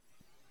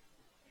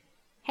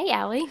Hey,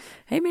 Allie.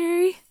 Hey,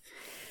 Mary.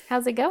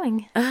 How's it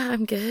going?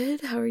 I'm good.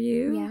 How are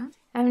you? Yeah,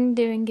 I'm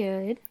doing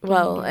good.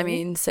 Well, I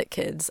mean, sick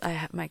kids.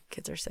 My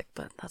kids are sick,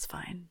 but that's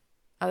fine.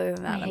 Other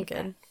than I that, I'm hate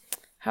good.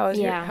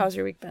 Yeah. How's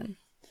your week been?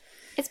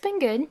 It's been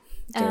good.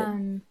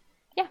 Good.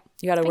 Yeah,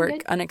 You got been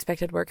good.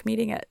 unexpected work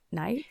meeting at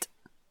night?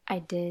 I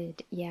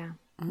did. Yeah.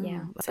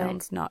 Yeah. That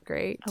sounds not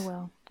great.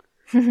 Oh,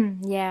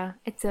 well. Yeah,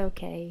 it's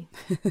okay.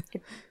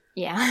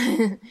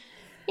 Yeah.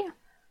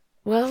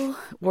 Well,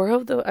 not War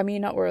of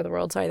the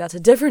World, sorry, that's a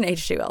different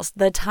H.G. Wells.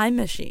 The Time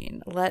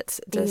Machine. Let's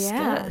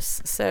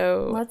discuss.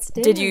 So, Let's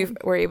do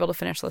were you able to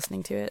finish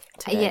listening to it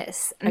today?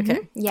 Yes.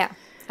 Okay. Yeah,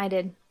 I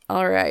did.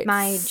 All right.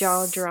 My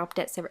jaw dropped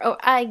at several. Oh,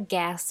 I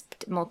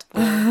gasped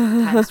multiple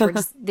times for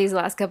just these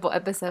last couple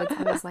episodes.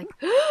 I was like,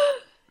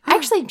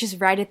 actually,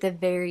 just right at the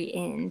very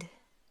end.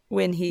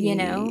 When he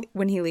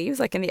leaves,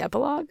 like in the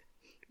epilogue?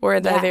 Or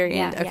at the very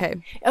end? Okay.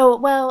 Yeah. Oh,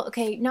 well,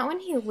 okay, not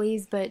when he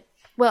leaves, but,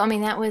 well, I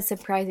mean, that was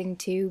surprising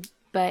too,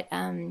 but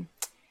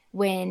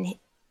when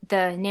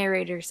the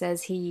narrator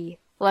says he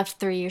left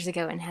 3 years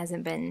ago and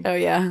hasn't been... Oh,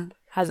 yeah.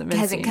 Hasn't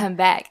seen. come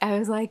back. I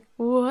was like,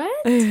 what?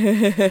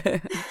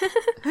 That's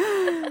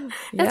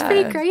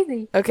pretty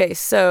crazy. Okay,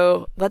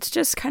 so let's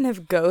just kind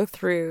of go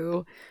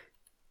through.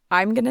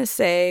 I'm going to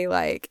say,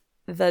 like,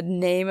 the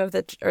name of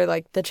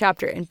the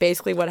chapter and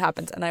basically what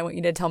happens, and I want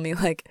you to tell me,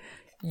 like,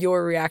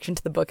 your reaction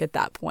to the book at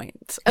that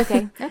point.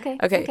 Okay.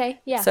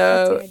 Yeah.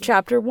 So,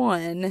 chapter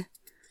 1,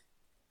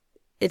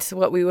 it's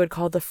what we would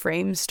call the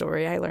frame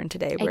story I learned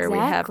today, where we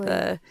have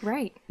the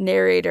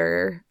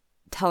narrator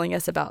telling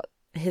us about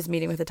his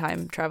meeting with a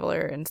time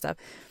traveler and stuff.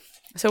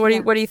 So what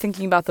are you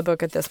thinking about the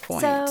book at this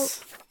point? So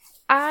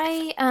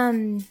I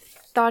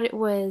thought it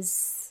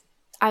was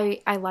I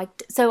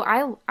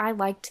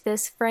liked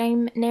this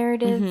frame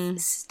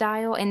narrative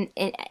style and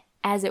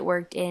as it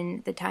worked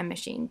in the Time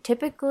Machine.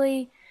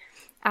 Typically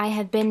I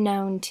have been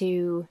known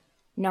to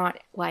not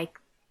like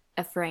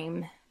a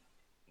frame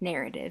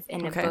narrative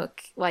in a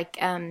book. Like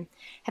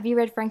have you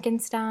read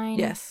Frankenstein?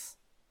 Yes.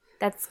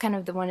 That's kind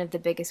of one of the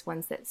biggest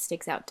ones that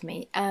sticks out to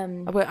me.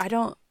 But I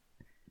don't.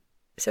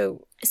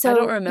 So I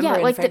don't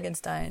remember in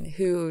Frankenstein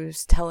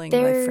who's telling my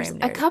frame narrative.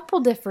 There's a couple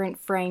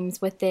different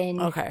frames within.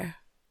 Okay.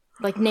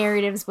 Like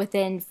narratives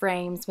within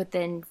frames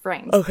within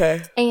frames.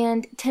 Okay.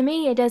 And to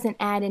me, it doesn't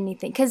add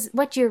anything because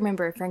what you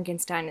remember of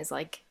Frankenstein is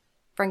like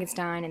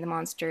Frankenstein and the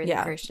monster, the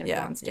creation of the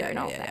monster, and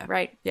all that,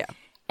 right? Yeah.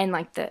 And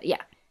like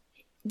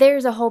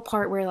there's a whole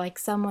part where like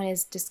someone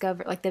is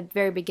discovered, like the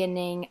very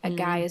beginning, a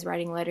guy is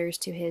writing letters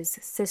to his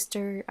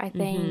sister, I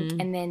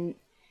think, and then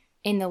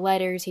in the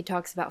letters he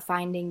talks about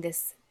finding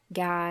this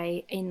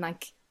guy in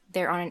like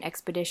they're on an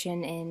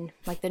expedition in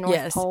like the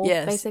North Pole,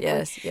 basically.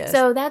 Yes.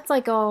 So that's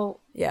like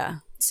all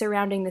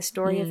surrounding the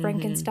story of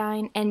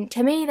Frankenstein, and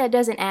to me that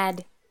doesn't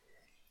add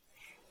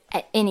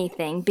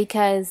anything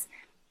because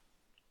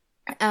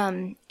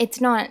it's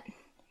not.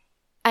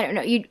 I don't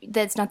know.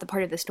 That's not the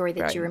part of the story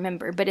that you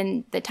remember. But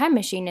in the Time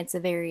Machine, it's a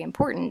very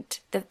important.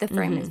 The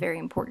frame is very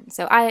important.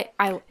 So I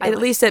at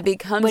least it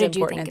becomes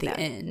important at the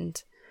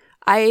end.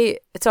 I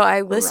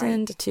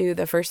listened to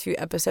the first few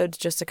episodes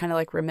just to kind of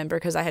like remember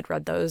because I had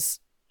read those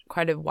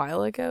quite a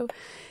while ago,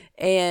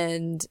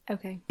 and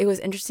it was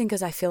interesting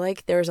because I feel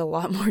like there was a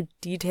lot more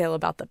detail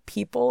about the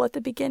people at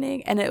the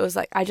beginning, and it was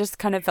like I just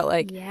kind of felt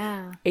like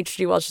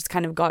H.G. Wells just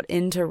kind of got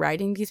into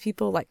writing these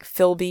people like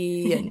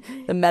Philby and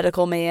the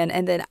medical man,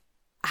 and then.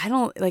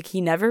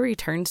 He never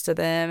returns to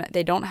them.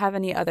 They don't have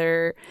any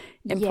other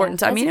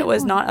importance. I mean, it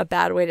was not a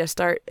bad way to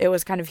start. It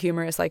was kind of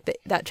humorous. Like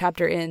that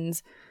chapter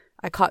ends,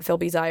 I caught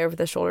Philby's eye over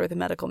the shoulder of the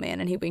medical man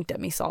and he winked at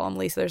me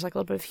solemnly. So there's like a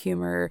little bit of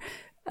humor.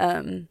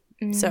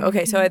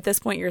 So at this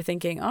point you're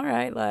thinking, all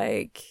right,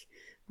 like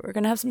we're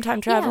going to have some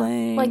time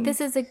traveling. Like this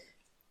is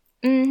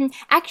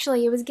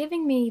actually, it was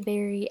giving me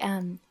very,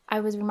 I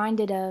was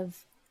reminded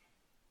of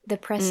The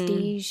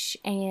Prestige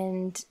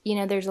and,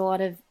 there's a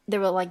lot of, there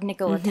were like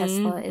Nikola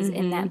Tesla is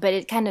in that, but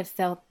it kind of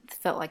felt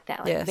like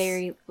that, like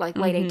very like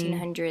late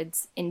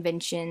 1800s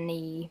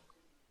invention-y.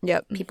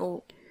 Yep.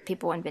 People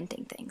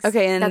inventing things.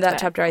 Okay, and that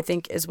chapter I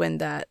think is when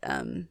that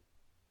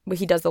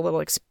he does the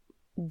little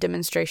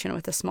demonstration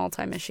with a small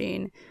time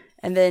machine.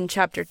 And then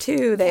chapter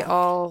 2, they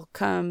all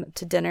come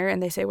to dinner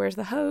and they say, "Where's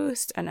the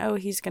host?" And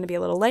he's going to be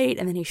a little late,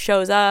 and then he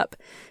shows up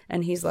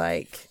and he's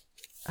like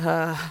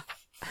the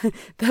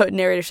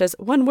narrator says,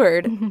 "One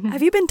word,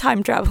 have you been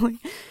time traveling?"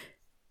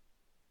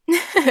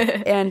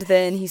 And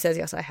then he says,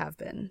 "Yes, I have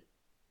been."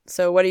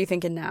 So what are you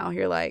thinking now?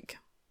 You're like...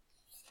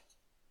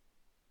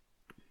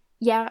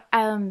 Yeah,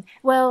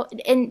 well,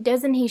 and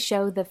doesn't he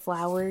show the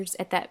flowers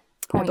at that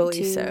point too? I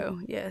believe so,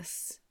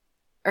 yes.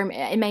 Or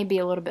it may be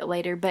a little bit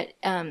later, but,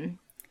 and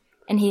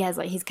he has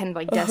he's kind of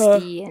like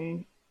dusty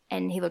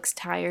and he looks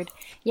tired.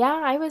 Yeah,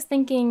 I was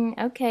thinking,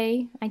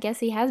 okay, I guess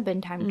he has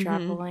been time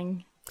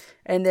traveling.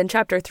 And then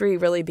chapter 3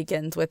 really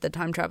begins with the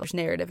time traveler's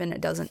narrative, and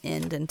it doesn't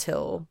end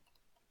until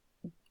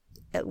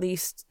at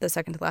least the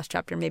second to last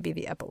chapter, maybe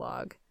the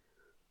epilogue.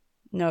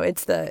 No,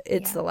 it's the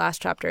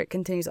last chapter. It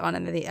continues on,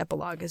 and then the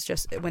epilogue is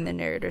just when the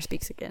narrator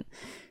speaks again.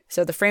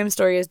 So the frame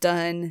story is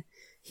done.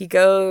 He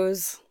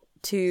goes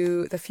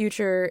to the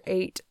future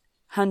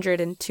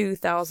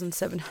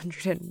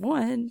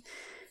 802,701.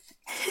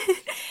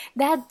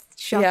 That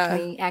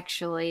shocked me,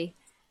 actually.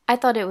 I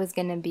thought it was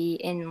going to be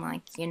in,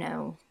 like, you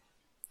know,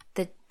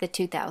 the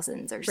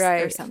 2000s or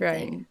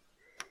something.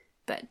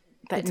 Right. But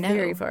it's no.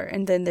 Very far.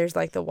 And then there's,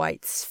 like, the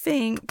White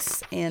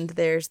Sphinx, and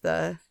there's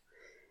the...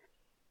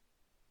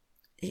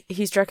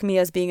 He struck me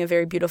as being a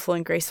very beautiful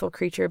and graceful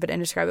creature, but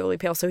indescribably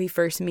pale. So he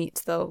first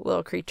meets the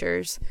little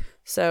creatures.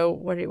 So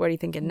what are you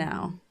thinking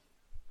now?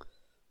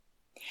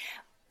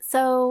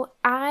 So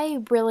I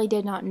really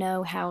did not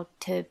know how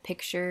to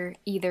picture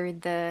either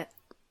the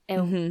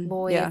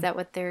Eloi, is that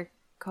what they're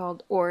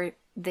called, or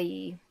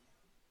the...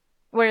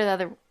 What are the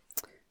other...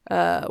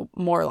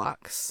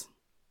 Morlocks.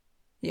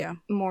 Yeah.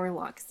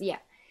 Morlocks, yeah.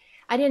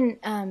 I didn't...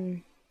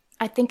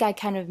 I think I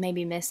kind of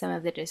maybe missed some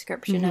of the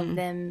description of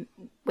them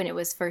when it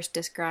was first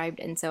described,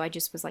 and so I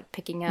just was like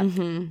picking up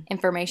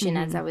information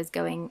as I was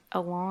going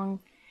along.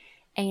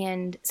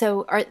 And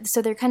so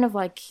they're kind of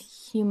like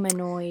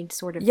humanoid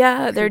sort of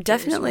creatures, they're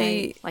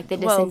definitely right? Like the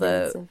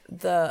descendants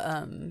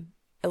the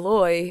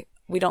Eloi,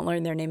 we don't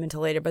learn their name until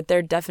later, but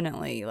they're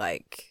definitely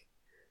like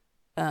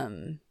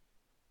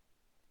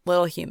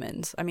little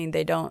humans. I mean,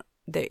 there's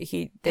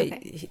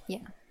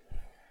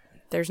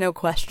no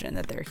question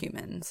that they're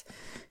humans.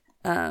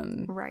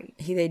 Right.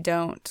 They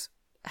don't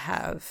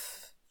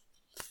have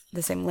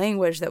the same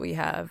language that we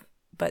have,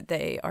 but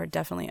they are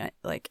definitely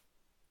like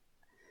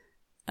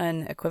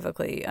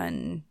unequivocally,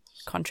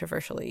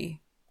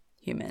 uncontroversially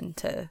human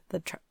to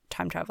the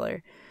time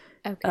traveler.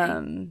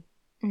 Okay.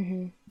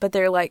 But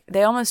they're like,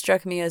 they almost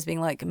struck me as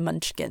being like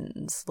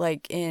munchkins,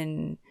 like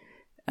in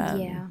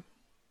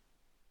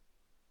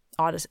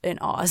Oz,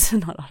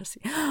 not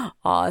Odyssey,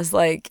 Oz,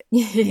 like,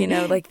 you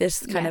know, like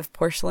this kind of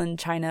porcelain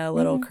china,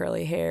 little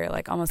curly hair,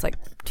 like almost like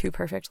too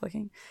perfect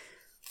looking.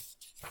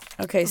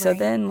 Okay, so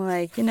then,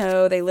 like, you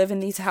know, they live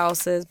in these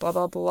houses, blah,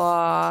 blah,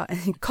 blah.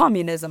 And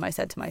communism, I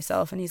said to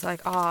myself. And he's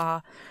like,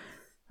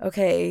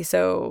 okay,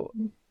 so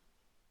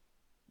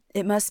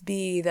it must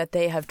be that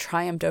they have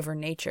triumphed over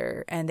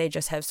nature and they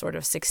just have sort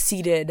of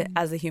succeeded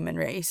as a human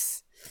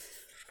race.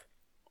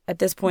 At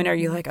this point, are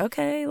you like,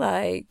 okay,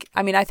 like,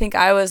 I mean, I think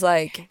I was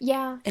like,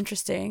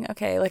 interesting.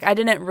 Okay, like, I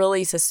didn't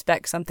really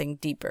suspect something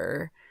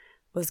deeper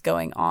was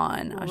going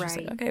on. I was just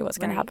like, okay, what's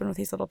going to happen with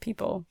these little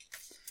people?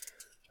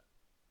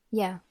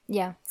 Yeah,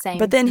 same.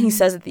 But then he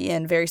says at the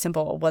end, very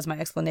simple was my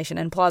explanation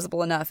and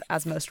plausible enough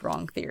as most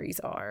wrong theories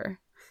are.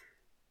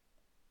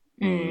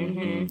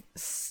 I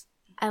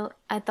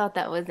thought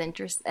that was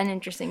an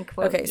interesting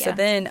quote. Okay, so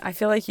then I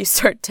feel like you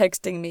start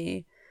texting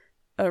me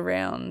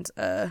around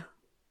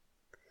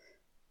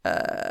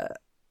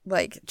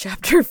like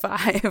chapter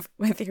 5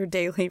 with your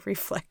daily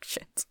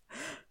reflections.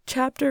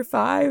 Chapter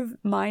 5,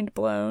 mind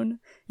blown.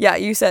 Yeah,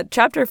 you said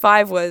chapter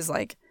 5 was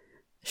like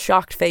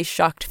shocked face,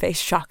 shocked face,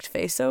 shocked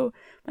face. So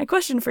my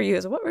question for you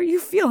is, what were you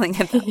feeling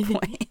at that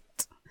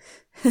point?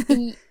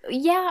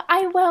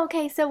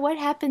 Okay, so what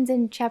happens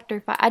in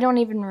chapter 5? I don't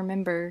even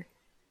remember.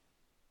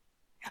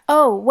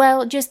 Oh,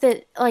 well, just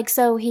that, like,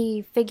 so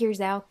he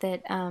figures out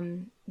that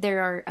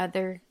there are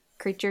other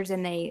creatures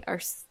and they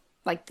are,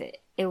 like, the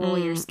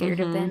Eloi are scared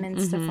of them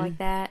and stuff like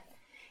that.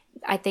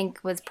 I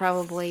think was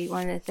probably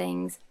one of the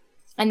things.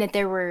 And that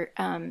there were,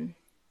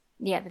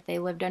 that they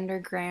lived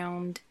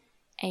underground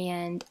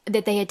and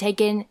that they had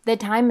taken the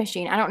time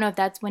machine. I don't know if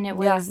that's when it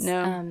was.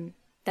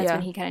 That's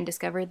when he kind of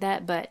discovered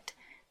that, but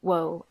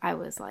whoa, I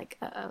was like,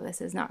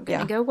 this is not going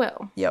to go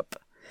well. Yep.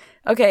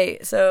 Okay,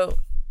 so...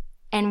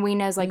 And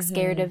Weena's like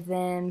scared of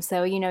them,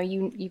 so, you know,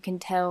 you can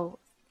tell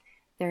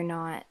they're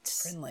not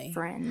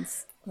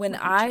friends. When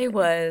I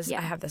was, I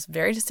have this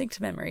very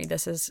distinct memory.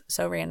 This is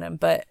so random,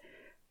 but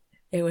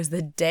it was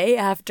the day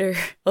after,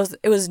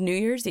 it was New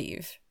Year's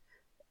Eve,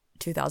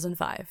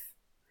 2005.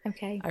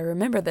 Okay. I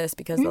remember this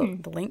because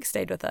the link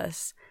stayed with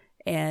us.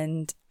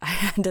 And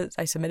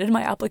I submitted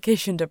my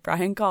application to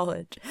Bryan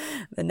College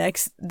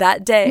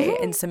that day,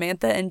 and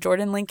Samantha and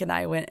Jordan Link and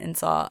I went and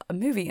saw a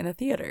movie in the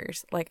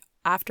theaters, like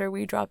after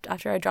I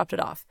dropped it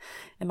off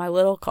in my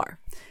little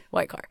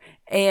white car.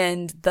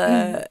 And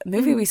the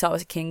movie we saw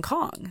was King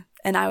Kong.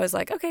 And I was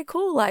like, okay,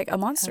 cool, like a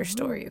monster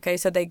story. Okay,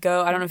 so they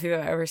go, I don't know if you've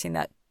ever seen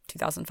that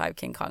 2005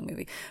 King Kong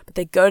movie, but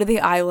they go to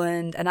the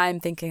island, and I'm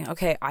thinking,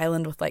 okay,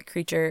 island with like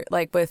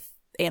with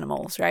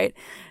animals, right?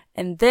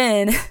 And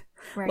then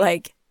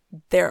like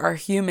there are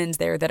humans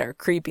there that are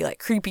creepy, like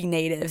creepy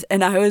natives.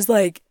 And I was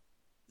like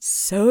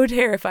so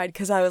terrified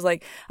because I was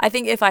like, I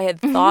think if I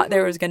had thought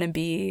there was going to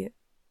be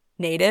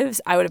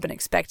natives, I would have been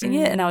expecting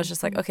it. And I was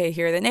just like, okay,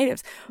 here are the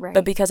natives. Right.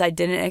 But because I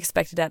didn't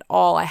expect it at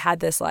all, I had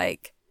this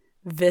like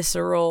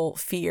visceral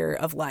fear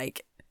of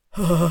like,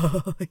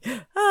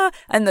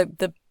 and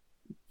the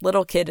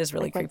little kid is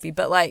really creepy.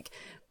 But like,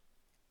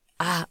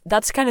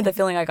 that's kind of the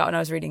feeling I got when I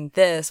was reading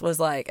this, was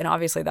like, and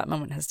obviously that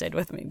moment has stayed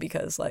with me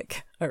because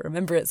like I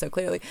remember it so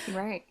clearly.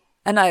 Right.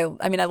 And I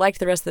mean, I liked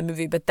the rest of the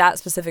movie, but that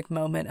specific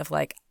moment of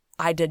like,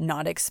 I did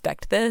not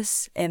expect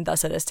this, and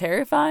thus it is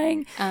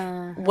terrifying,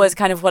 was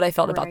kind of what I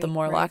felt about the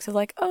Morlocks of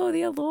like, oh,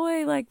 the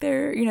Eloi, like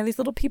they're, you know, these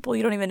little people,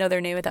 you don't even know their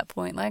name at that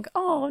point, like,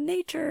 oh,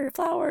 nature,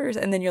 flowers,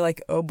 and then you're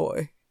like, oh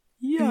boy,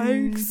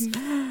 yikes.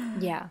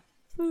 Yeah.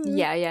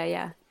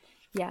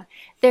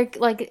 They're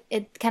like,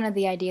 it's kind of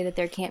the idea that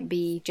there can't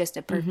be just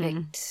a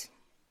perfect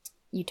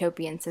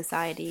utopian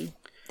society.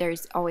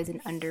 There's always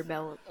an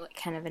underbelly,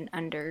 kind of an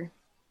undercurrent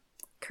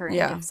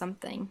of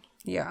something.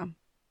 Yeah.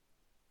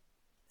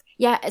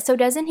 Yeah, so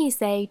doesn't he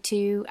say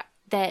too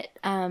that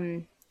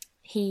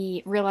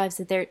he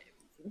realized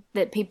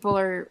that people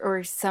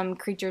or some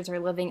creatures are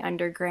living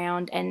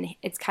underground, and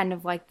it's kind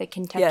of like the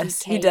Kentucky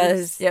caves? He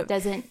does. Yep.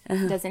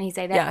 Doesn't he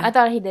say that? Yeah. I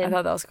thought he did. I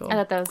thought that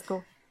was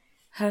cool.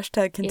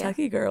 Hashtag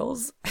Kentucky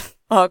girls.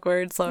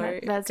 Awkward.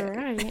 Sorry. That's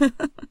right.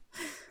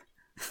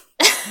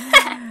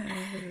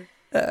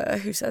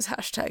 Who says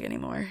hashtag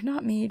anymore?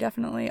 Not me,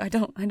 definitely. I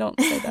don't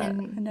say that. I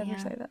never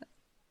say that.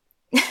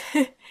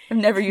 I've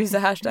never used a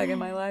hashtag in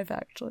my life,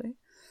 actually.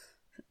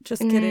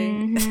 Just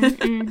kidding. I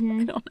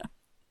don't know.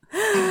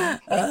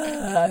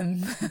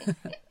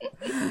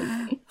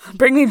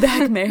 Bring me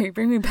back, Mary.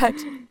 Bring me back.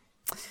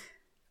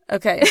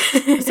 Okay,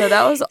 so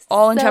that was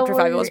all in chapter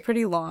 5. It was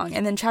pretty long.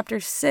 And then chapter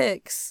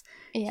 6,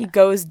 he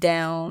goes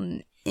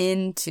down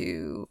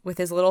into, with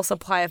his little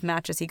supply of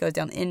matches, he goes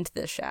down into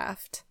the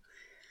shaft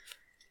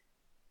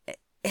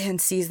and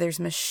sees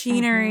there's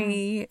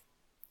machinery.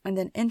 And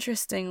then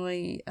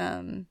interestingly,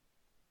 I'm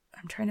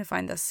trying to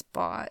find the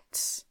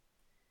spot.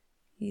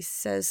 He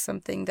says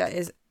something that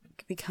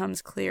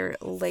becomes clear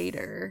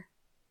later.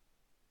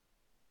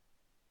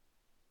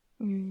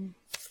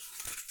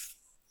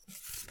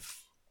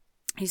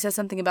 He says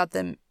something about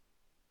them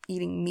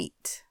eating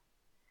meat.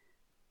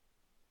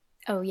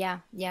 Oh, yeah.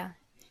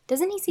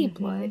 Doesn't he see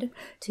blood,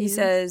 too? He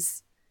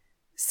says,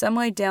 some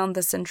way down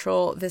the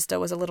central vista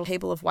was a little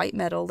table of white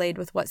metal laid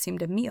with what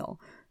seemed a meal.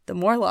 The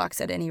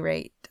Morlocks, at any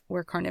rate,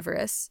 were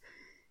carnivorous.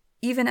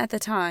 Even at the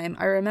time,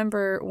 I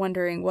remember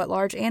wondering what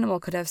large animal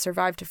could have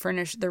survived to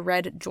furnish the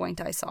red joint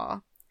I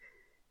saw.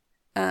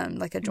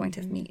 Like a joint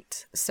of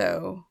meat.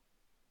 So,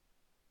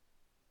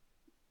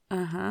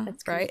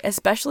 that's right.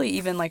 Especially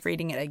even like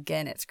reading it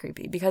again, it's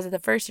creepy. Because at the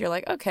first you're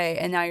like, okay,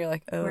 and now you're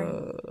like,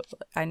 oh,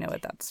 I know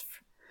what that's.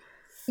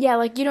 Yeah,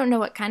 like you don't know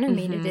what kind of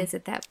meat it is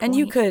at that point. And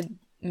you could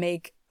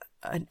make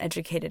an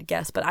educated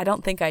guess, but I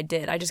don't think I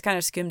did. I just kind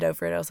of skimmed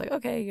over it. I was like,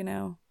 okay, you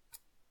know.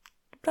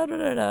 Da, da,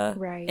 da, da.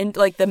 Right. And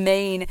like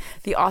the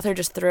author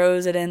just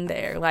throws it in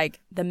there.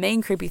 Like the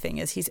main creepy thing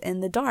is he's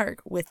in the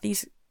dark with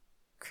these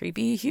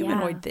creepy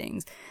humanoid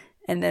things.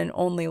 And then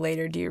only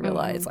later do you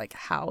realize like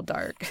how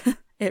dark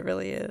it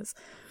really is.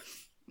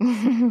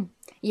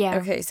 Yeah.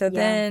 Okay, so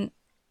then.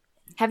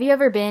 Have you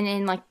ever been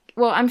in like,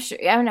 well, I'm sure,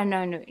 I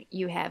know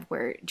you have,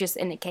 where just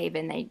in a cave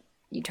and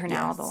you turn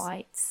out all the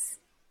lights.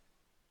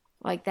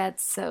 Like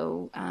that's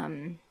so,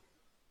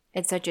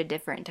 it's such a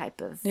different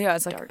type of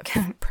it's dark.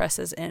 Like it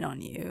presses in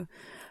on you.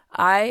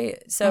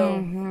 With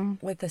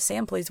the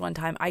Samplies one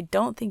time, I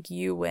don't think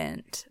you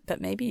went,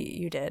 but maybe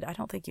you did. I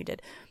don't think you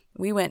did.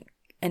 We went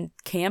and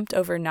camped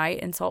overnight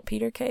in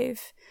Saltpeter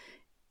Cave.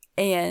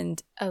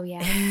 And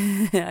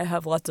I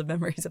have lots of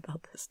memories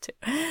about this too.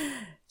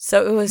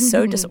 So it was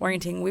so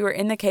disorienting. We were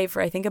in the cave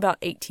for I think about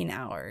 18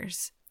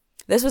 hours.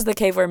 This was the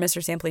cave where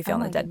Mr. Sampley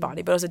found the dead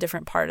body, but it was a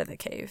different part of the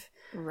cave.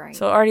 Right.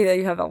 So already there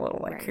you have that little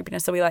like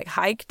creepiness. So we like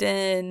hiked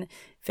in,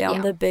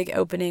 found the big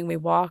opening, we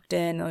walked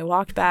in, and we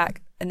walked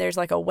back, and there's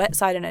like a wet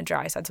side and a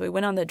dry side. So we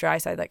went on the dry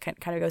side that kind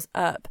of goes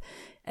up,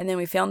 and then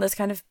we found this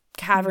kind of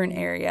cavern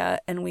area,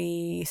 and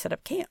we set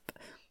up camp.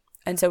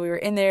 And so we were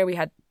in there, we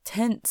had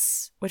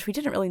tents, which we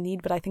didn't really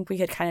need, but I think we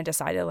had kind of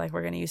decided like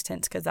we're going to use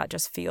tents because that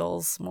just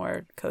feels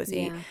more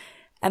cozy. Yeah.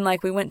 And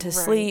like we went to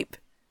sleep,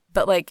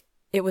 but like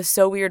it was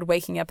so weird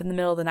waking up in the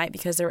middle of the night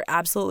because there were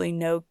absolutely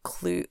no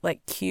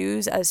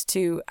cues as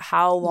to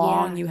how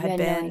long you had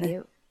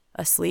been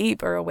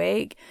asleep or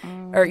awake,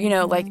 or you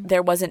know, like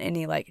there wasn't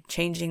any like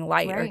changing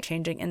light or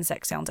changing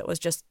insect sounds. It was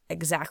just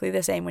exactly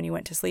the same when you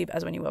went to sleep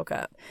as when you woke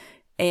up.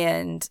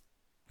 And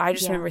I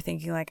just remember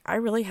thinking like, I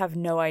really have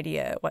no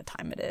idea what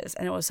time it is,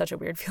 and it was such a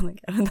weird feeling.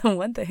 And the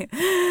one thing,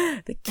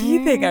 the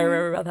key thing I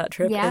remember about that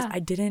trip is I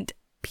didn't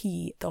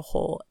pee the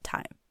whole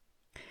time.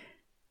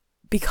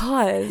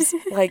 Because,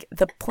 like,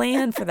 the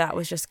plan for that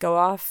was just go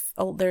off.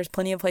 There's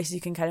plenty of places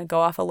you can kind of go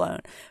off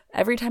alone.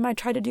 Every time I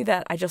tried to do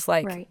that, I just,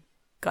 like,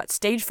 got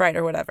stage fright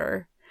or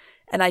whatever.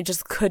 And I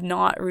just could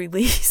not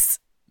release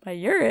my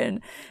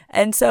urine.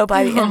 And so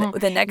by the end,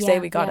 the next day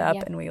we got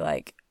up and we,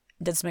 like,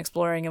 did some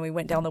exploring. And we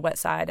went down the wet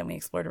side and we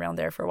explored around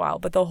there for a while.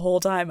 But the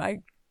whole time,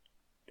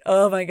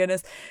 oh, my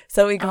goodness.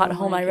 So we got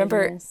home. I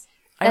remember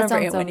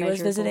Aunt Wendy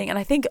was visiting, and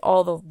I think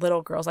all the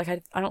little girls, like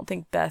I don't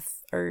think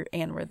Beth or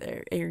Ann were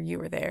there, or you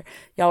were there.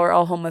 Y'all were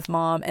all home with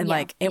Mom, and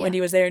like Aunt Wendy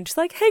was there, and she's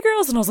like, "Hey,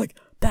 girls," and I was like,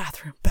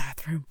 "Bathroom."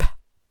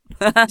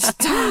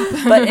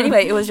 But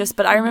anyway, it was just.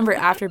 But I remember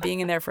after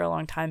being in there for a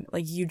long time,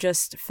 like you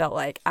just felt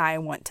like I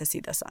want to see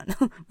the sun.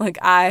 Like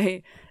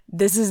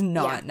this is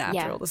not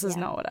natural. This is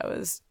not what I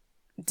was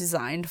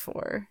designed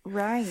for.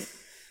 Right.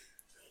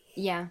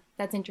 Yeah,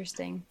 that's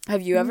interesting.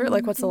 Have you ever,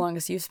 like, what's the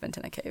longest you've spent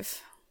in a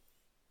cave?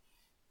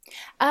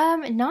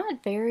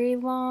 Not very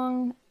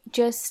long.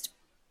 Just,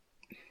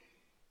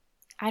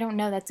 I don't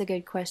know. That's a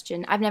good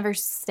question. I've never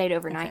stayed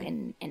overnight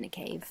in a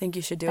cave. I think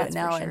you should do it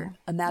now and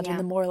imagine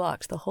the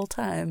Morlocks the whole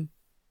time.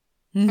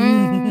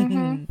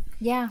 Mm-hmm.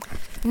 Yeah.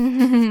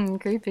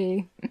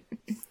 Creepy.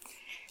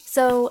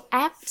 So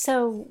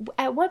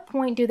at what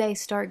point do they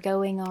start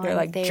going on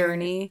their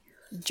journey?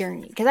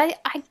 Because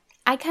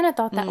I kind of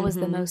thought that was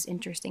the most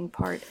interesting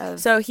part of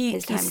so he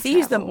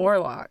sees the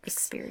Morlocks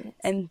experience.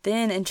 And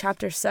then in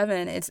chapter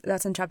 7,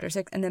 that's in chapter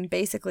 6, and then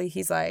basically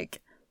he's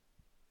like,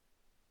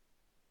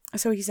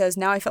 so he says,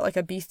 now I felt like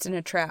a beast in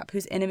a trap,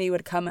 whose enemy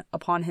would come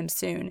upon him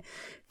soon.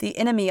 The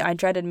enemy I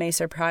dreaded may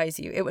surprise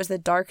you. It was the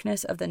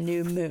darkness of the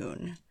new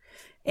moon.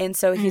 And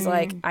so he's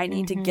like, I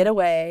need to get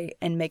away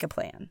and make a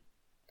plan.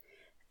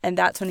 And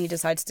that's when he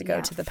decides to go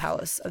to the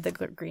Palace of the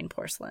Green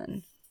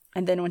Porcelain.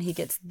 And then when he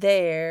gets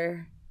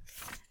there,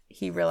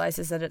 he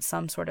realizes that it's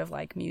some sort of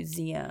like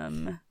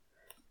museum.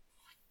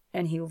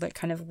 And he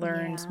kind of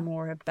learns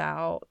more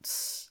about...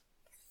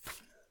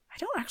 I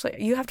don't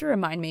actually... You have to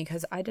remind me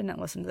because I didn't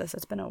listen to this.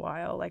 It's been a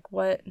while. Like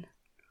what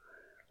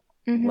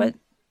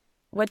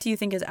do you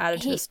think is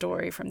added to the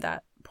story from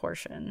that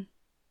portion?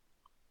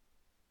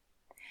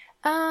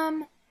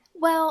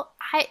 Well,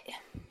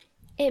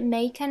 it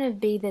may kind of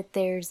be that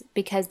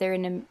because they're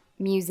in a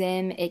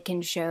museum, it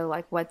can show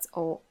like what's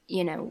old,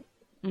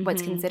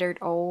 what's considered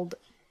old.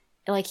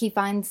 Like he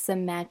finds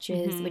some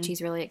matches, which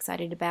he's really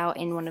excited about,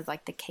 in one of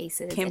like the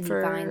cases.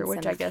 Camphor, and he finds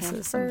which I guess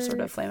is some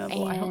sort of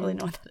flammable. I don't really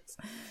know what that is.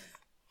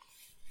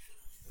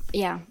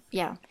 Yeah.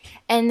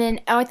 And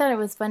then I thought it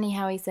was funny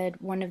how he said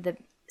one of the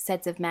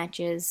sets of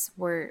matches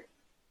were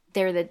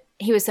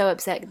he was so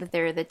upset that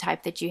they're the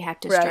type that you have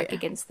to strike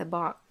against the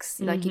box.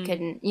 Like you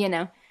couldn't,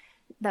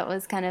 that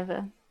was kind of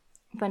a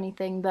funny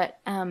thing. But,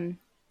 and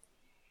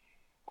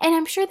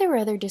I'm sure there were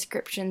other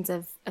descriptions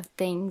of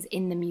things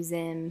in the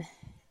museum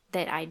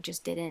that I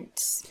just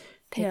didn't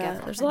pick up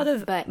on. There's a lot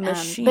of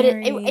machinery. But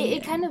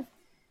it kind of,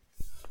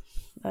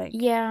 like,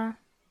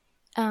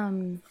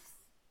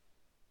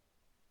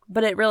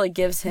 but it really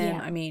gives him,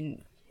 I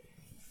mean,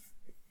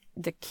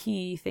 the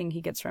key thing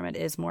he gets from it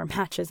is more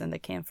matches and the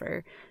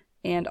camphor,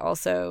 and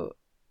also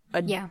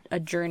a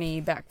journey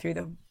back through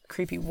the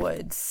creepy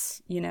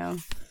woods,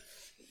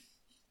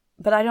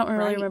 But I don't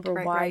really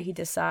remember why he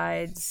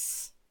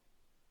decides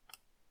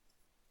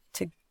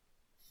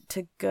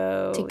to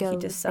go. He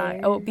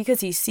decides because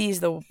he sees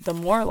the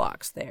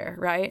Morlocks there,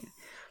 right?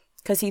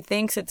 Because he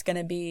thinks it's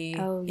gonna be.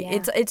 Oh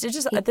yeah. It's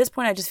just at this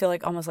point I just feel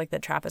like almost like the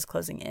trap is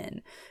closing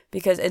in,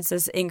 because it's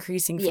this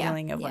increasing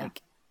feeling of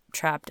like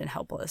trapped and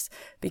helpless,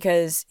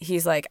 because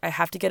he's like, I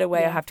have to get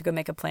away. I have to go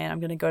make a plan. I'm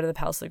gonna go to the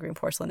Palace of the Green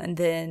Porcelain, and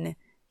then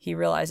he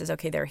realizes,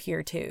 okay, they're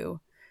here too.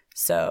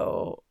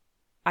 So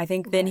I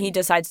think then he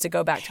decides to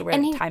go back to where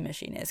the time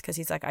machine is, because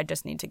he's like, I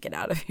just need to get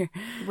out of here.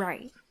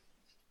 Right.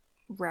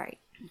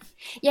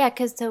 Yeah,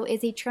 because so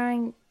is he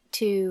trying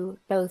to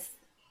both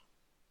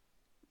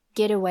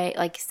get away,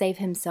 like save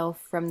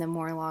himself from the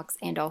Morlocks,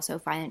 and also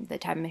find the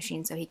time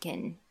machine so he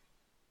can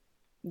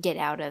get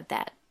out of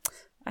that?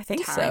 I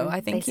think so.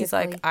 I think basically. He's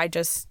like, I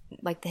just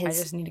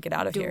need to get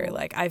out of here.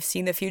 Like, I've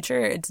seen the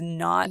future. It's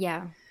not...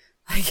 Yeah.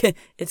 Like,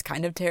 it's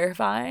kind of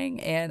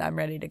terrifying, and I'm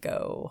ready to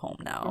go home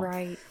now.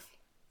 Right.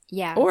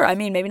 Yeah. Or, I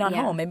mean, maybe not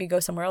home. Maybe go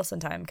somewhere else in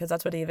time, because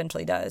that's what he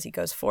eventually does. He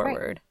goes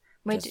forward.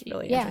 Right. Which is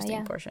really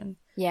interesting portion.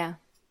 Yeah.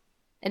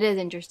 It is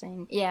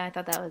interesting. Yeah, I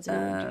thought that was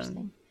really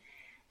interesting.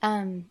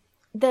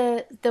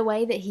 The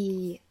way that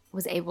he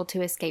was able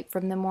to escape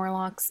from the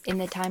Morlocks in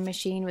the time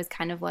machine was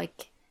kind of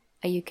like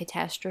a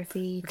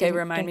eucatastrophe. Okay,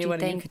 remind me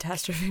what a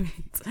eucatastrophe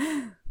means.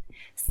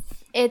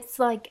 It's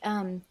like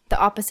the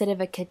opposite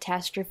of a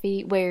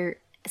catastrophe, where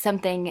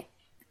something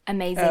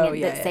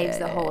amazing that saves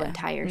the whole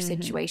entire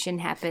situation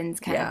happens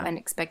kind of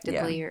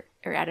unexpectedly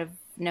or out of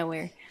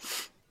nowhere.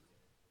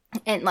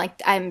 And like,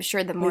 I'm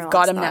sure the Morlocks we've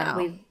got him now.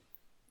 We've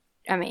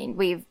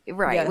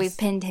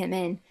pinned him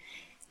in,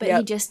 but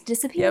he just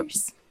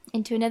disappears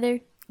into another.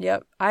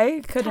 Yep,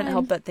 I couldn't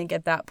help but think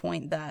at that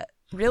point that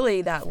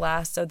really that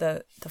last, so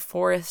the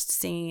forest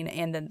scene,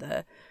 and then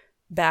the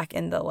back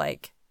in the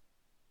like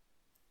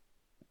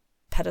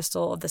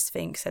pedestal of the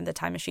Sphinx and the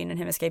time machine and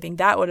him escaping,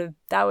 that would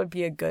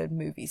be a good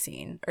movie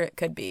scene, or it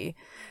could be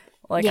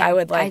like I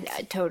would like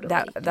I totally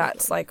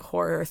that's like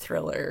horror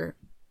thriller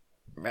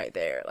right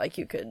there. Like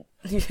you could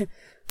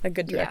a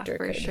good director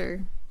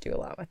could do a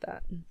lot with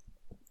that.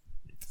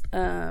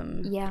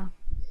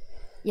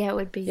 It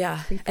would be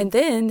creepy. And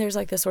then there's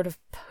like this sort of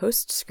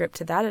postscript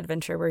to that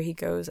adventure where he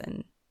goes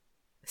and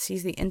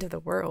sees the end of the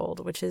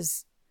world, which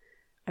is,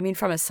 I mean,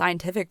 from a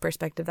scientific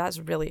perspective, that's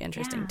really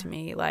interesting to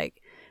me.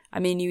 Like, I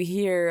mean, you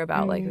hear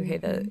about like, okay,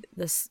 the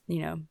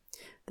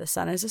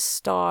sun is a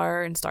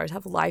star, and stars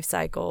have life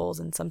cycles,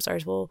 and some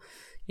stars will,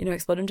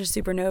 explode into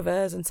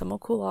supernovas, and some will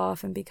cool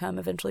off and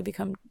eventually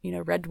become,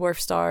 red dwarf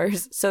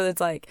stars. So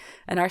it's like,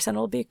 and our sun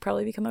will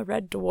probably become a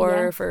red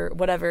dwarf or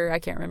whatever. I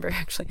can't remember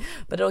actually,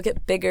 but it'll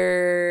get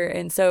bigger.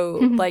 And so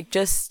like,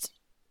 just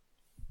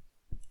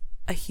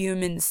a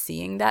human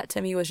seeing that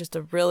to me was just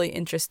a really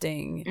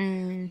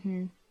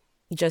interesting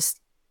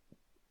just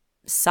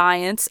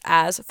science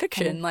as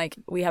fiction. Like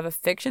we have a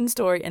fiction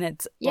story and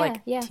it's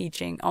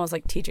teaching, almost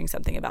like teaching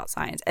something about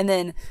science. And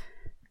then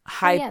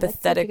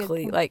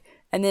hypothetically like,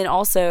 and then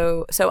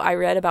also, so I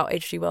read about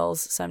H.G.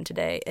 Wells some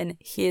today, and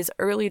his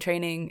early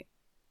training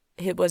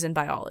it was in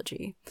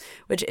biology,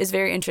 which is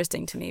very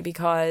interesting to me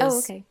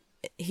because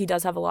he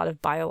does have a lot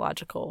of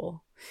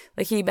biological,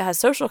 like he has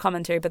social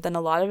commentary, but then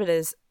a lot of it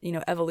is, you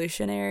know,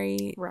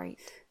 evolutionary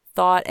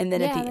thought. And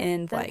then at the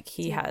end, like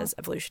he has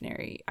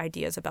evolutionary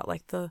ideas about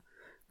like the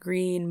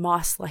green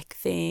moss-like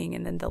thing,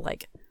 and then the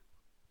like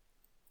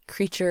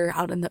creature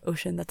out in the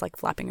ocean that's like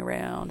flapping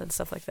around and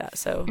stuff like that.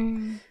 So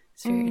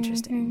it's very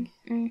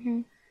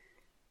interesting.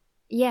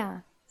 Yeah.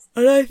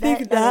 And I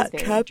think that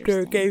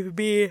chapter gave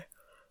me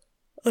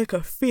like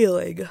a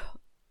feeling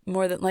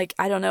more than like,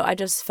 I don't know, I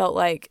just felt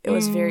like it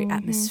was very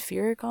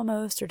atmospheric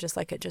almost, or just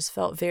like it just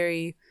felt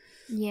very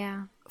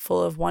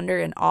full of wonder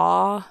and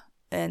awe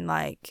and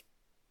like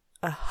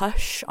a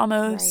hush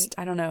almost.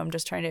 I don't know, I'm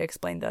just trying to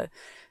explain the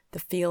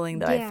feeling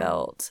that I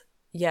felt.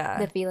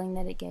 The feeling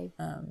that it gave.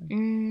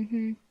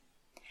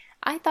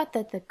 I thought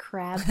that the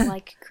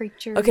crab-like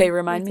creature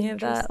remind me of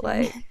that.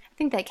 Like I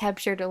think that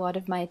captured a lot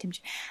of my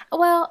attention.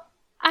 Well,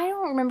 I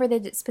don't remember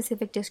the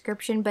specific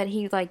description, but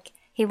he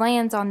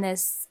lands on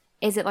this,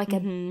 is it like a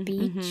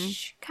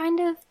beach kind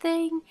of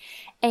thing?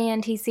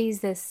 And he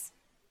sees this,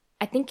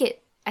 I think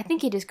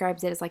he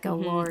describes it as like a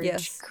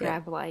large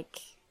crab-like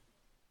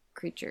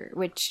creature,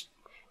 which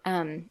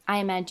I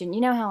imagine,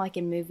 you know how like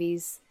in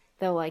movies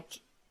they'll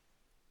like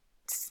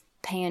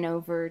pan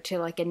over to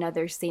like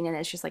another scene and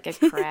it's just like a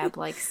crab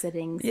like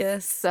sitting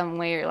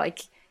somewhere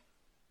like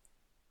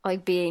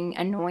being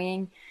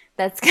annoying.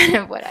 That's kind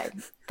of what I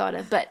thought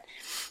of, but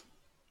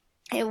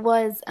it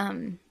was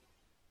a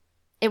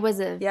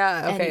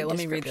let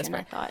me read this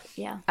one. I thought,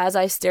 as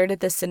I stared at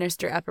this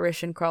sinister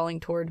apparition crawling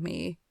toward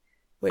me,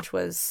 which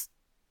was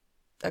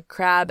a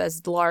crab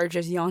as large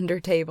as yonder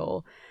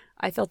table,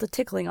 I felt a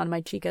tickling on my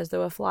cheek as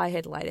though a fly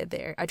had lighted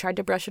there. I tried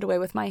to brush it away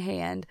with my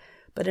hand,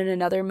 but in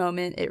another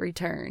moment it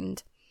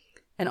returned,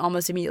 and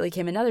almost immediately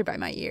came another by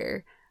my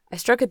ear. I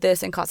struck at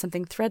this and caught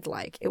something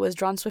thread-like. It was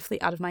drawn swiftly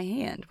out of my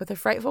hand. With a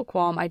frightful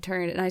qualm, I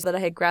turned and I saw that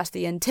I had grasped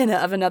the antenna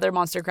of another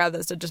monster crab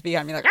that stood just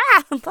behind me, like,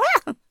 ah!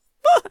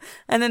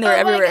 And then they're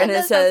everywhere, God, and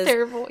it says,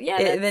 terrible.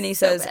 Then he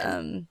says,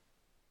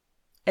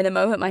 in a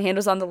moment, my hand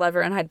was on the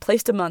lever, and I had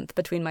placed a month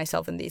between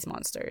myself and these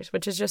monsters,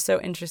 which is just so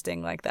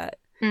interesting, like that.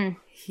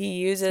 He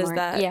uses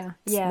that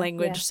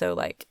language so,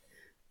 like,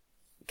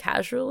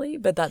 casually,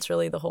 but that's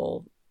really the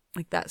whole,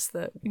 like, that's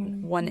the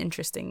one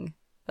interesting,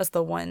 that's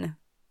the one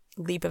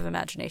leap of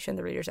imagination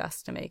the reader's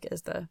asked to make,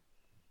 is the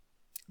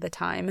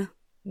time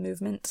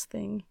movement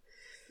thing.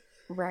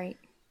 Right.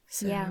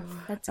 So,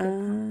 that's good.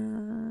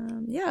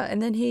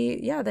 And then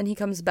he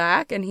comes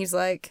back, and he's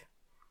like,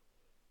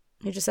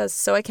 he just says,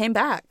 so I came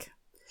back.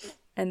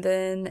 And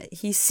then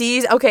he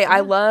sees,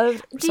 I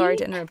loved, sorry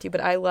to interrupt you, but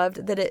I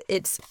loved that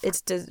it's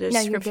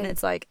description.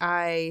 It's like,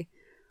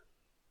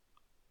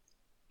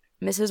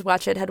 Mrs.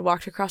 Watchett had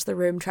walked across the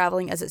room,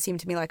 traveling as it seemed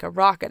to me like a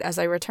rocket. As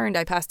I returned,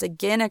 I passed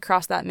again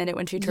across that minute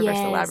when she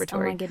traversed the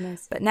laboratory. Oh my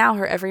goodness. But now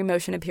her every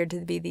motion appeared to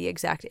be the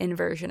exact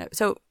inversion.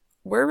 So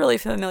we're really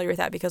familiar with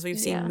that because we've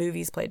seen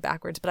movies played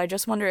backwards. But I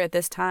just wonder at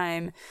this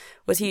time,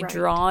 was he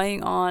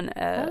drawing on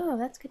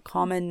that's good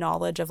common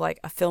knowledge of like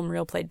a film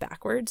reel played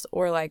backwards?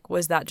 Or like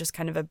was that just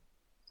kind of a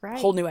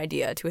whole new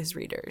idea to his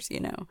readers,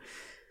 you know?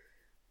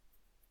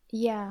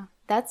 Yeah,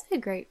 that's a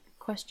great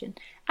question.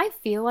 I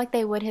feel like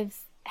they would have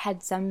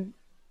had some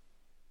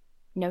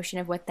notion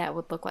of what that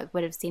would look like,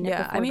 would have seen it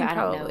before, I mean, but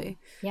probably. I don't know.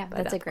 Yeah,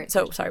 that's a great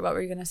question. So, sorry, what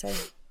were you going to say?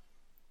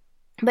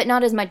 But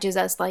not as much as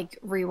us, like,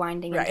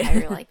 rewinding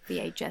entire, like,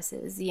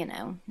 VHSs, you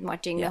know,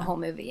 watching the whole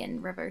movie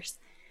in reverse.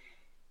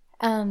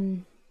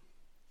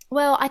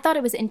 Well, I thought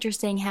it was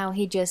interesting how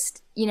he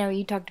just, you know,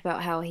 you talked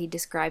about how he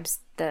describes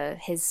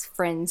his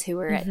friends who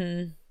were at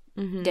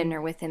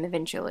dinner with him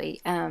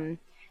eventually. And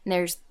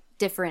there's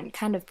different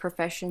kind of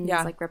professions,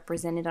 like,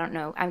 represented. I don't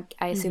know.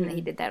 I assume that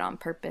he did that on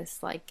purpose,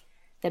 like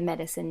the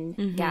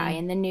medicine guy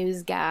and the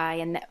news guy.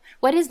 And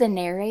what is the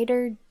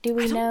narrator? Do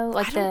we know?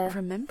 Like I don't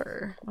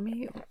remember.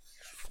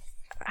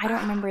 I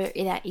don't remember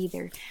that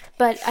either.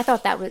 But I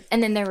thought that was...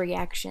 And then their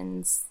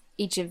reactions,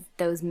 each of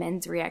those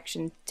men's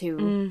reactions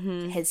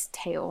to his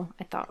tale,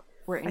 I thought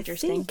were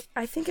interesting.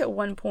 I think at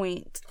one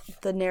point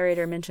the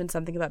narrator mentioned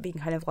something about being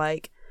kind of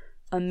like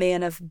a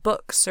man of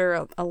books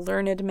or a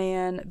learned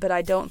man, but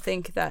I don't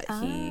think that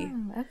he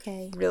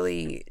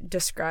really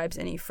describes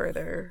any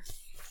further.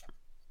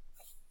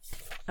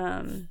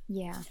 I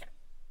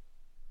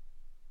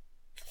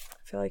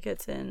feel like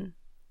it's in...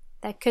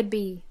 That could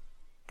be...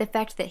 The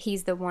fact that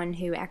he's the one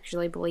who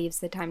actually believes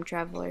the time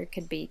traveler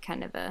could be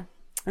kind of a...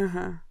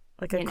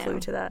 like a clue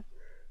to that.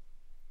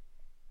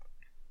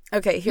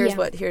 Okay, here's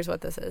what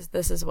this is.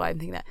 This is why I'm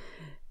thinking that.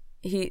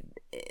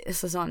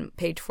 This is on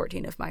page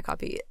 14 of my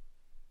copy.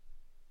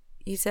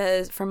 he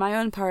says, for my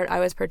own part, I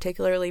was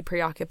particularly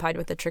preoccupied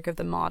with the trick of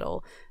the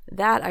model.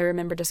 That I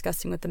remember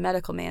discussing with the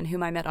medical man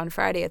whom I met on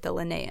Friday at the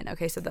Linnaean.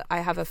 Okay, so I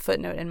have a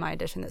footnote in my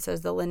edition that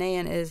says the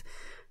Linnaean is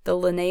the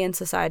Linnaean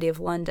Society of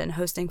London,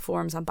 hosting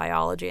forums on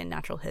biology and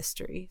natural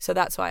history. So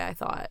that's why I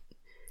thought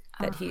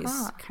that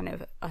he's kind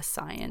of a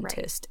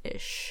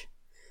scientist-ish.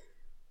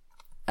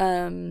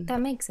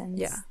 That makes sense.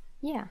 Yeah.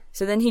 Yeah.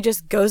 So then he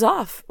just goes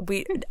off.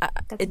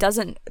 It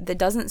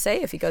doesn't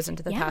say if he goes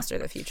into the past or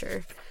the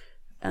future.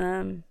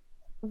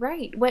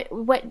 Right.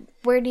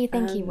 Where do you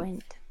think he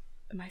went?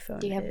 My phone.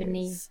 Do you have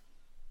any?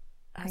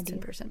 Has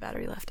 10%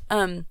 battery left.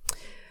 I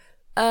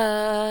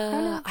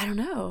don't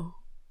know.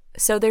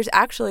 So there's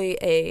actually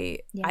I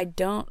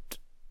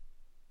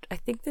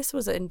think this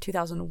was in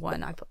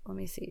 2001. Let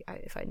me see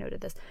if I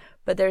noted this.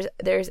 But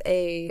there's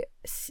a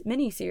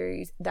mini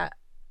series that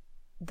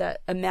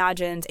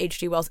imagines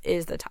H.G. Wells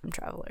is the time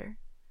traveler.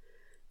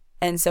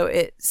 And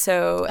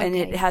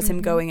it has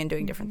him going and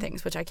doing different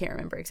things, which I can't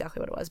remember exactly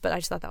what it was, but I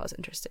just thought that was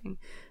interesting.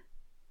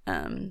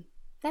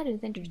 That is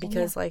interesting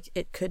because like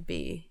it could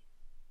be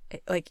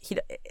like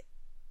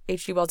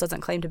H.G. Wells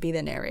doesn't claim to be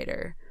the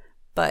narrator,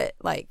 but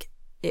like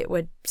it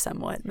would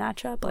somewhat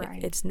match up.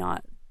 Like it's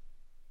not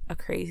a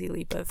crazy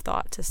leap of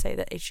thought to say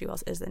that H.G.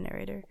 Wells is the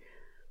narrator.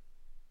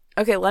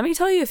 Okay, let me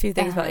tell you a few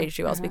things about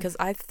H.G. Wells because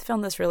I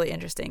found this really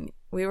interesting.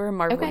 We were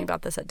marveling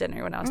about this at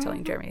dinner when I was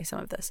telling Jeremy some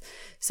of this.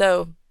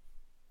 So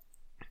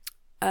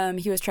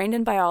he was trained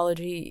in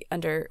biology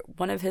under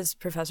one of his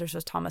professors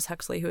was Thomas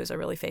Huxley, who is a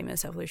really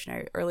famous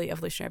early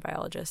evolutionary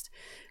biologist.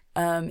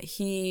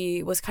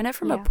 He was kind of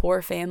from a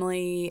poor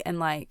family and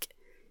like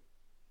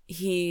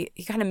he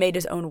kind of made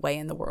his own way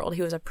in the world.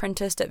 He was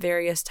apprenticed at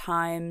various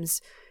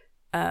times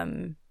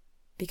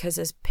because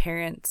his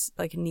parents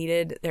like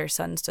needed their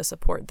sons to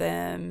support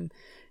them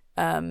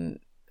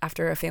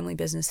after a family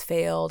business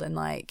failed, and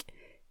like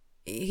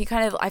he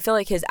kind of, I feel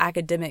like his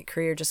academic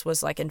career just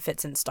was like in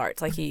fits and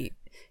starts. Like he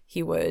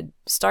would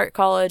start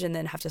college and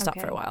then have to stop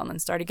for a while and then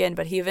start again.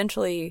 But he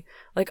eventually,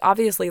 like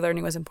obviously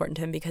learning was important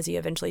to him because he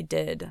eventually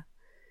did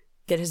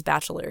get his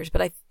bachelor's,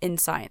 in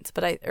science,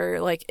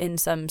 or like in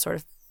some sort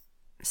of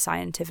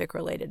scientific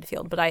related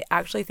field. But I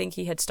actually think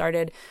he had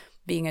started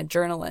being a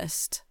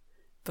journalist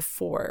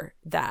before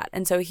that.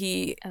 And so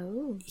he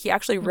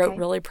actually wrote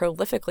really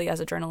prolifically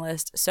as a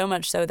journalist, so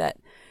much so that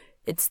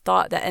it's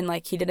thought that, and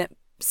like he didn't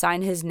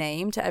sign his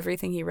name to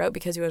everything he wrote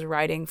because he was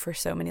writing for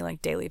so many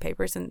like daily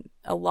papers, and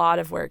a lot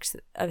of works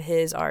of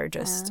his are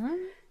just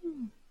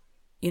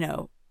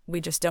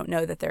we just don't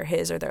know that they're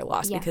his or they're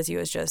lost because he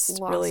was just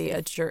really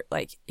a jerk.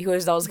 Like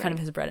that was kind of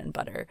his bread and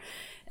butter.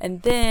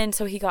 And then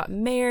so he got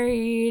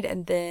married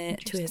and then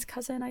to his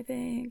cousin, I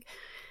think.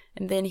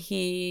 And then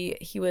he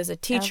was a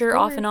teacher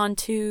off and on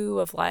too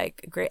of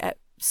like great at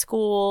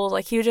schools.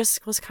 Like he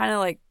just was kind of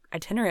like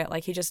itinerant.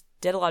 Like he just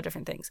did a lot of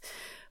different things.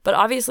 But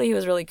obviously he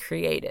was really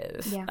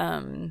creative,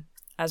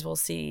 as we'll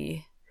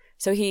see.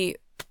 So he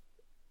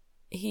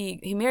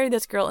married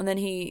this girl and then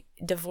he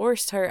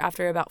divorced her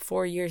after about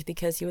 4 years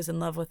because he was in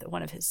love with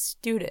one of his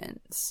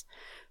students.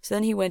 So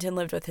then he went and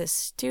lived with his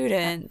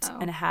student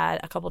and had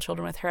a couple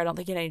children with her. I don't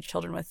think he had any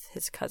children with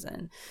his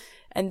cousin.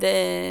 And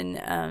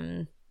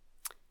then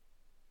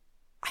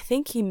I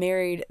think he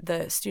married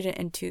the student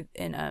in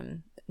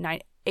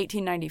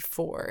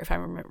 1894, if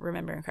I'm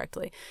remembering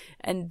correctly.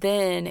 And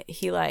then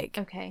he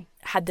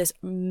had this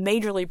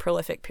majorly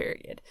prolific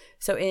period.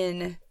 So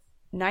in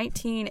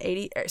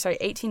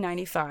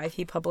 1895,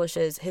 he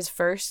publishes his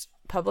first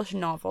published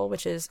novel,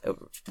 which is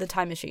The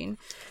Time Machine,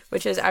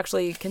 which is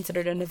actually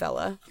considered a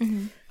novella.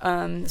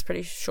 It's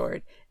pretty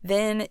short.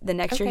 Then the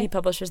next year he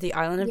publishes The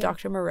Island of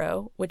Dr.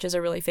 Moreau, which is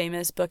a really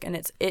famous book, and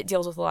it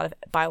deals with a lot of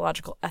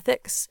biological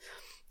ethics.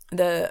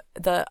 The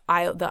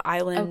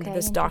island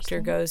this doctor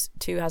goes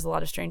to has a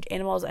lot of strange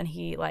animals, and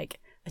he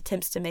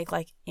attempts to make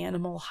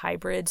animal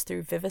hybrids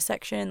through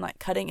vivisection,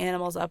 cutting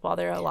animals up while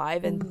they're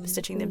alive and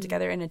stitching them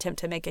together in an attempt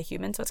to make a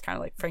human. So it's kind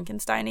of like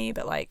Frankenstein-y,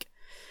 but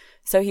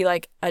so he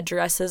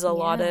addresses a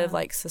lot of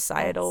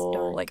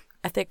societal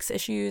ethics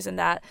issues and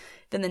that.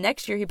 Then the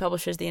next year he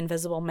publishes The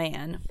Invisible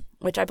Man,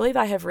 which I believe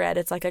I have read.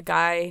 It's like a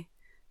guy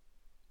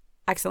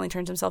accidentally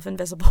turns himself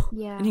invisible,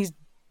 and he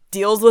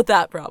deals with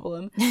that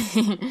problem.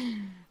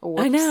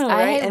 I know,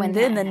 right? And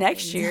then the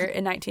next year,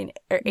 in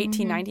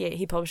 1898,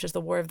 he publishes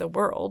The War of the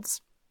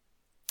Worlds,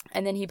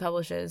 and then he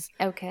publishes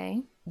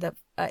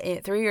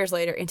 3 years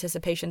later,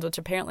 Anticipations, which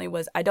apparently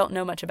was, I don't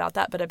know much about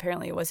that, but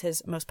apparently it was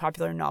his most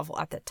popular novel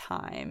at the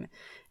time.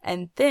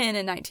 And then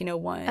in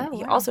 1901,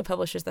 he also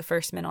publishes The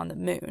First Men on the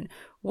Moon,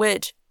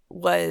 which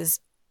was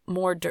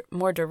more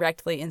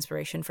directly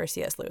inspiration for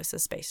C.S.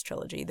 Lewis's space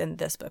trilogy than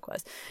this book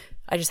was.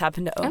 I just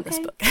happened to own this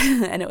book,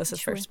 and it was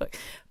his first book.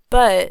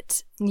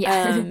 But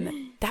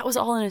that was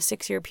all in a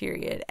 6-year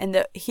period.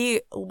 And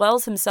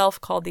Wells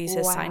himself called these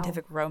his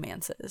scientific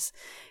romances.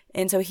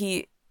 And so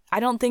I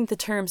don't think the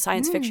term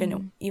science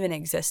fiction even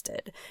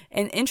existed.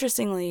 And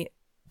interestingly,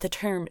 the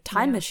term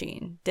time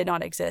machine did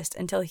not exist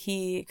until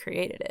he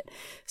created it.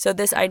 So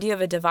this idea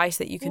of a device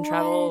that you can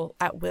travel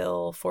at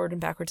will forward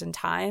and backwards in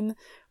time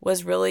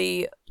was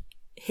really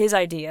his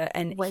idea,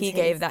 and he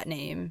gave that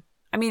name.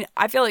 I mean,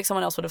 I feel like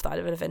someone else would have thought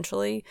of it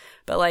eventually,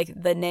 but like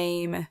the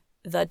name,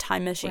 The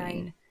Time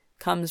Machine,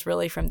 comes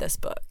really from this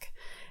book.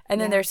 And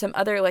then there's some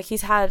other, like,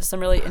 he's had some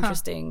really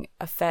interesting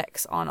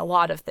effects on a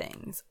lot of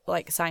things,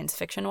 like science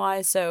fiction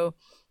wise. So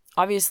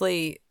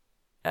obviously,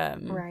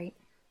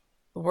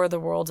 War of the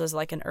Worlds is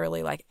like an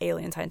early like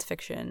alien science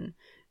fiction.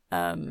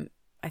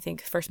 I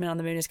think First Man on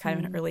the Moon is kind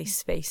of an early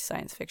space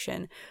science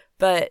fiction.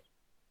 But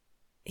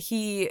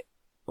he,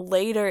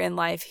 later in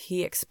life,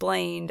 he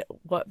explained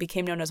what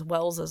became known as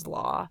Wells's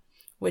Law,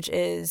 which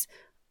is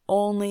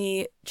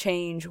only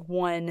change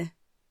one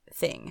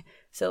thing.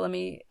 So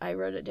I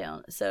wrote it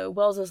down. So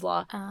Wells's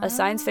Law, a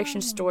science fiction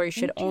story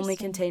should only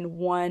contain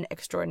one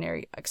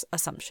extraordinary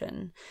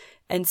assumption.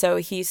 And so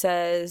he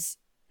says,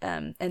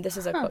 and this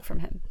is a quote from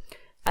him,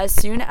 as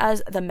soon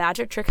as the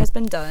magic trick has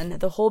been done,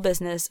 the whole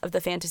business of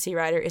the fantasy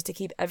writer is to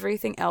keep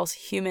everything else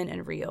human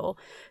and real.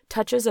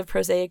 Touches of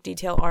prosaic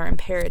detail are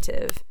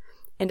imperative,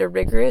 and a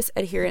rigorous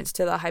adherence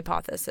to the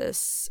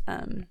hypothesis,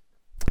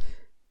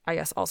 I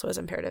guess, also is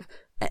imperative.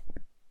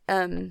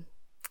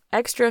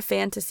 Extra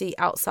fantasy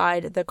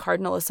outside the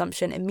cardinal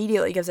assumption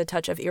immediately gives a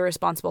touch of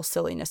irresponsible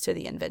silliness to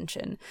the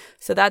invention.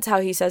 So that's how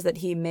he says that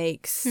he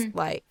makes,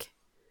 like,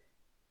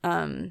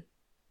 the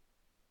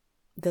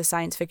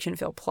science fiction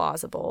feel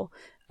plausible.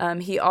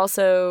 He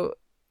also,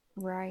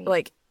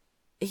 like,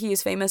 he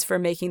is famous for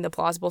making the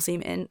plausible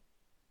seem in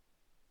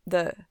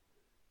the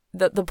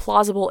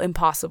plausible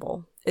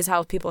impossible is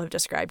how people have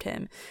described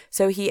him.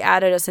 So he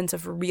added a sense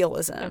of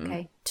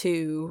realism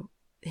to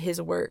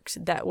his works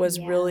that was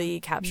really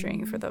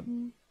capturing for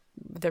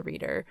the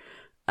reader.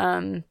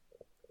 Sure.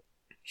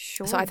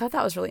 So I thought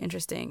that was really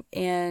interesting.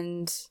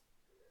 And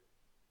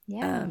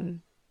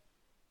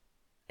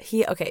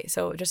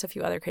so just a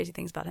few other crazy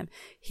things about him.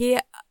 He,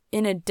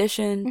 in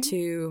addition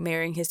to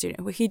marrying his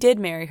student, he did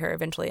marry her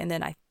eventually, and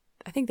then I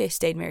think they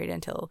stayed married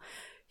until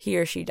he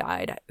or she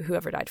died,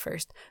 whoever died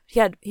first.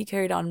 He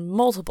carried on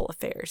multiple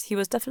affairs. He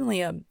was definitely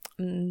a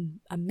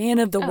man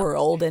of the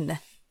world in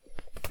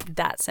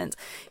that sense.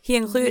 He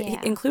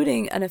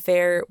including an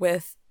affair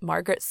with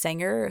Margaret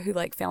Sanger, who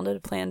like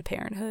founded Planned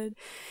Parenthood,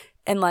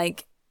 and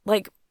like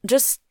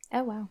just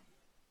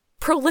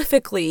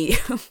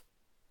prolifically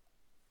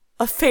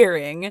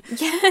affairing.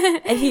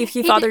 And he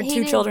fathered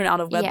two children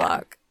out of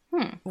wedlock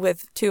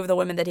with two of the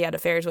women that he had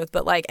affairs with.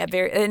 But like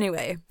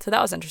anyway, so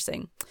that was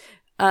interesting.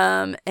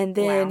 And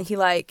then he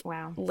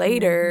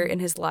later in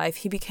his life,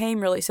 he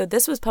became really, so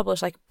this was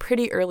published like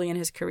pretty early in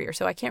his career.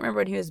 So I can't remember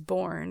when he was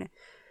born.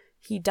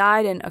 He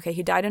died in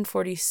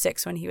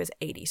 46 when he was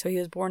 80. So he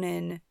was born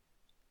in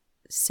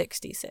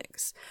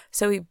 66.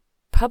 So he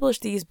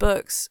published these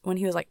books when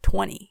he was like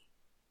 20,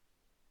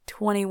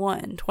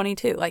 21,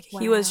 22. Like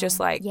he was just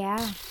like,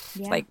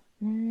 like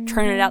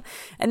churning it out.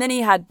 And then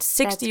he had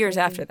 60 years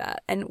after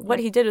that. And what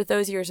he did with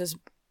those years is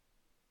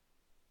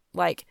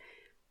like,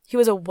 he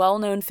was a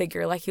well-known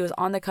figure. Like he was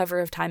on the cover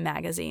of Time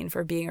magazine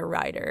for being a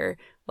writer,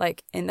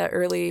 like in the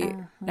early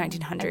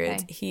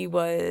 1900s. He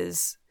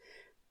was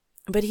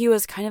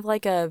kind of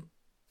like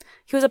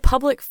he was a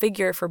public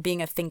figure for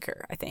being a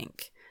thinker, I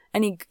think.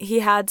 And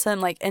he had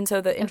some like, and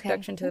so the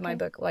introduction to my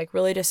book like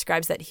really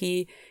describes that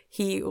he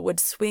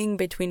would swing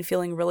between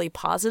feeling really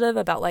positive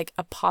about like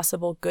a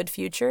possible good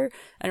future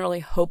and really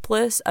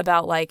hopeless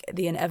about like an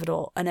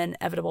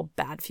inevitable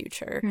bad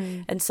future.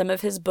 And some of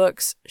his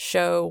books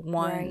show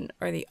one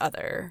or the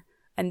other.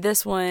 And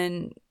this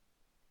one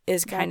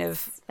is kind of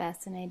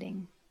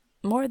fascinating.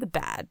 More the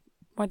bad.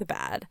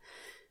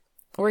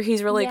 Where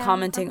he's really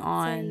commenting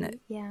on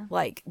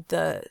like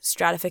the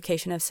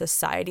stratification of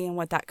society and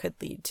what that could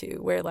lead to,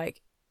 where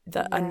like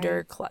the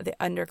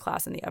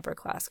underclass and the upper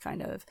class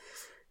kind of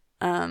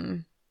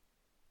a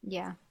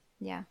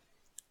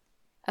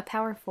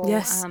powerful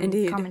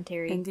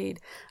commentary.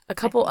 Indeed. A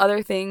couple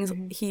other things.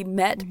 He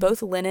met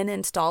both Lenin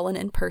and Stalin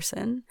in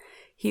person.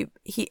 He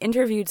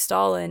interviewed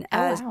Stalin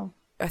as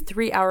a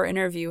 3-hour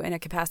interview in a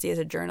capacity as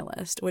a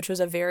journalist, which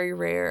was a very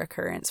rare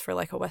occurrence for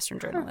like a Western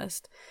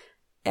journalist.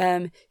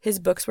 His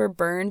books were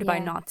burned by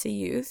Nazi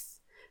youth,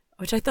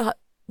 which I thought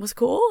was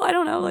cool. I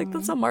don't know, like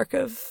that's a mark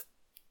of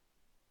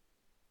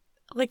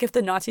like if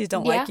the Nazis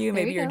don't like you,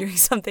 maybe you're doing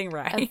something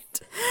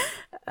right.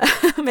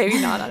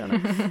 Maybe not, I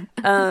don't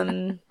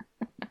know.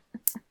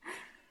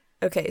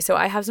 Okay, so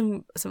I have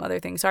some other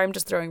things. Sorry, I'm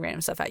just throwing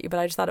random stuff at you, but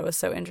I just thought it was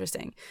so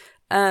interesting.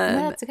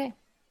 No, that's okay.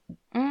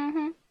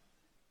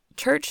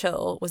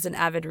 Churchill was an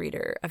avid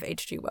reader of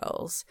H.G.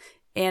 Wells,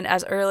 and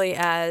as early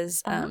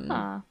as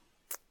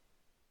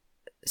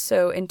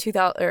so in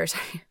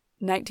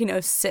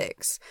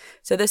 1906,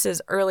 so this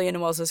is early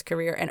in Wells's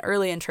career and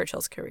early in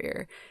Churchill's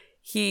career,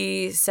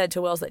 he said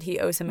to Wells that he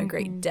owes him a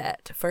great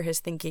debt for his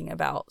thinking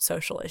about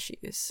social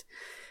issues.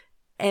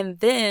 And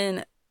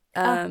then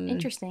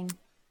interesting.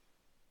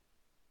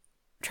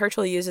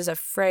 Churchill uses a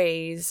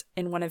phrase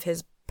in one of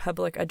his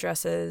public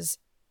addresses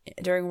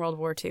during World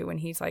War II when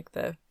he's like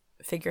the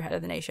figurehead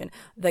of the nation,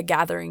 the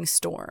gathering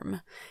storm.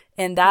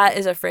 And that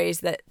is a phrase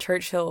that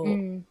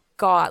Churchill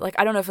got, like,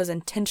 I don't know if it was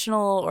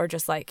intentional or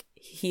just like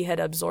he had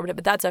absorbed it,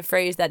 but that's a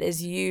phrase that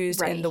is used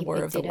in the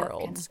War of the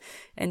Worlds.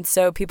 And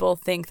so people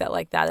think that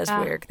like that is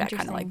where that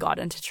kind of like got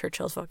into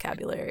Churchill's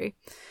vocabulary.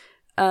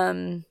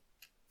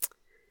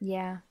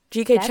 Yeah.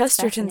 G.K.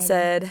 Chesterton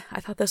said,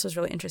 I thought this was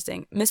really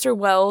interesting, Mr.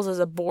 Wells is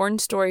a born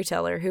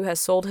storyteller who has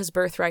sold his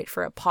birthright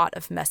for a pot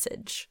of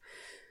message.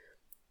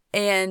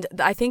 And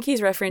I think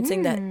he's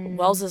referencing that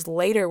Wells's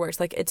later works,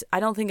 like I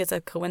don't think it's a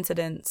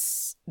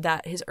coincidence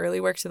that his early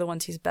works are the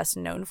ones he's best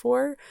known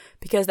for,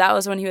 because that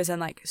was when he was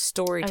in like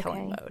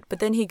storytelling mode. But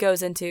then he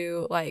goes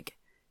into like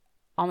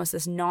almost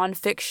this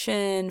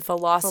nonfiction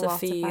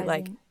philosophy,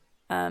 like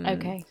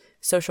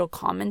social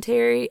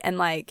commentary, and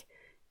like,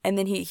 and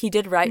then he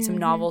did write some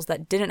novels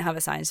that didn't have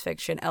a science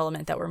fiction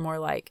element, that were more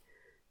like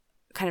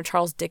kind of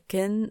Charles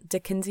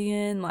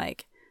Dickensian,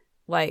 like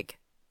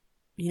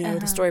you know,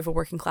 the story of a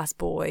working class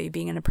boy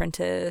being an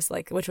apprentice,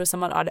 like, which was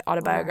somewhat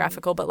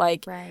autobiographical, but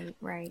like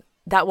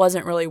that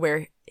wasn't really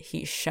where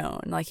he's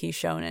shown. Like, he's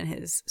shown in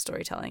his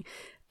storytelling.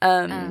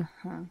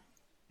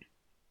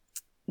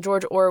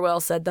 George Orwell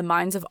said, the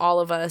minds of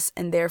all of us,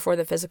 and therefore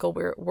the physical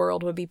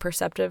world, would be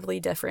perceptibly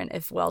different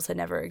if Wells had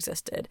never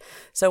existed.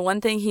 So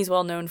one thing he's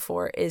well known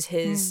for is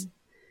his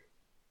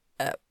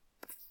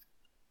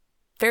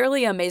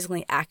fairly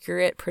amazingly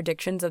accurate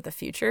predictions of the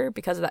future.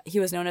 Because of that, he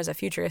was known as a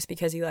futurist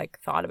because he like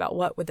thought about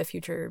what would the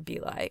future be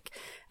like.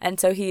 And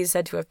so he's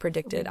said to have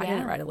predicted, I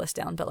didn't write a list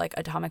down, but like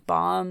atomic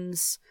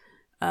bombs,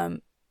 the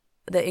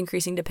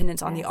increasing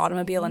dependence on the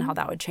automobile and how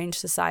that would change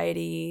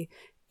society.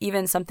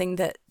 Even something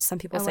that some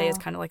people say is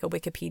kind of like a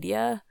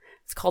Wikipedia.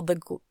 It's called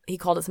he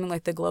called it something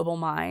like the global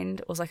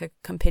mind. It was like a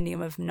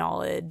compendium of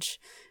knowledge.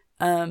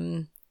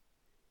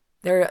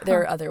 There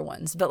are other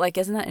ones, but like,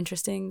 isn't that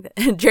interesting?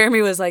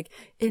 Jeremy was like,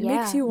 it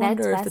makes you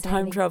wonder if The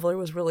Time Traveler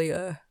was really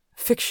a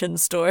fiction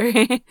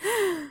story.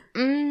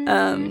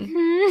 Okay,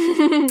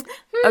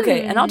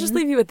 and I'll just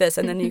leave you with this,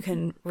 and then you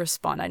can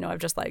respond. I know I've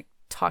just like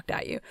talked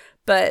at you,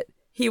 but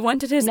he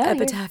wanted his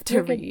epitaph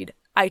to read,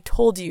 "I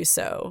told you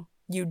so,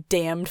 you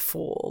damned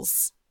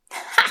fools."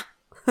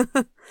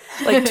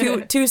 Like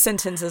two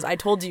sentences. "I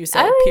told you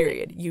so,"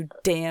 period. "You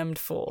damned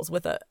fools,"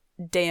 with a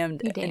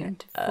damned in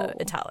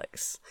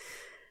italics.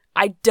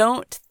 I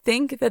don't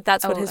think that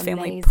that's what his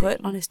family put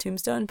on his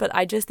tombstone, but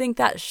I just think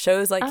that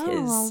shows like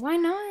his... why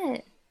not?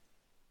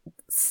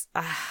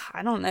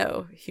 I don't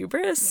know.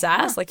 Hubris?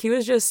 Sass? Like, he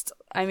was just...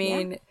 I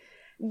mean,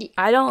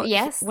 I don't...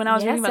 Yes. When I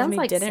was reading about him,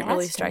 he didn't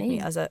really strike me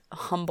as a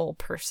humble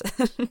person.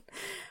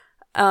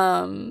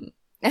 Well,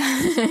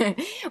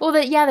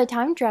 the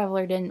Time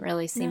Traveler didn't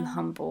really seem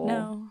humble.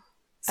 No.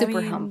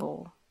 Super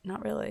humble.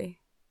 Not really.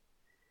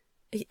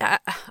 I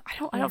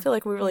don't feel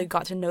like we really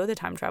got to know the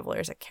Time Traveler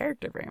as a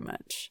character very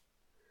much.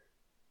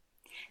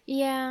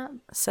 Yeah.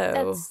 So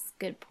that's a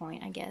good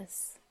point, I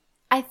guess.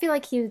 I feel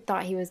like he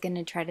thought he was going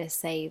to try to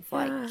save,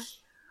 like...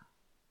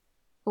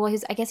 Well,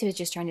 I guess he was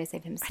just trying to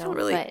save himself,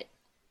 but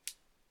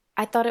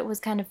I thought it was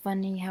kind of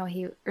funny how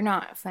he... Or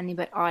not funny,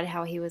 but odd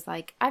how he was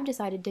like, I've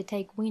decided to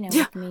take Weena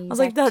with me. I was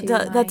like,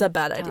 that's a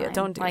bad idea.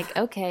 Don't do like,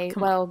 that. Okay,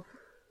 well...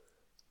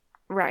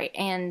 Right,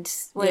 and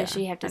what does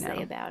she have to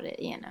say about it,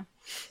 you know?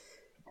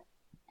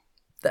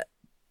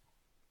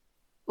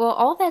 Well,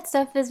 all that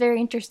stuff is very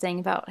interesting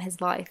about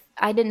his life.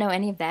 I didn't know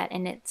any of that,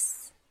 and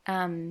it's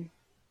enlightening.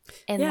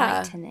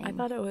 Yeah, I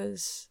thought it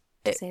was...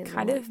 It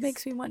kind of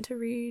makes me want to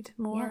read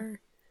more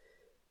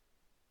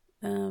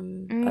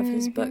of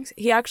his books.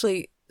 He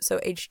actually... So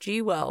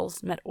H.G.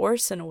 Wells met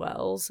Orson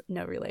Welles,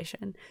 no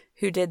relation,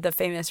 who did the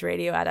famous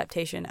radio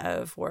adaptation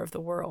of War of the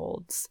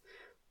Worlds,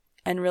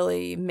 and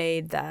really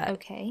made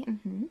that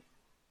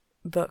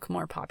book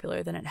more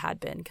popular than it had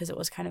been, because it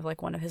was kind of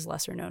like one of his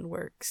lesser-known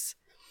works.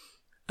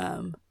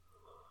 That's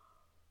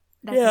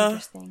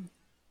interesting.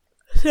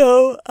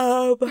 So,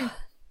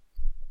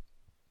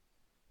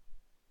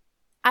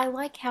 I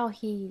like how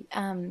he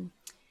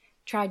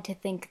tried to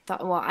think.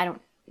 Well, I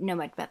don't know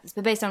much about this,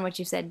 but based on what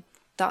you said,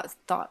 thought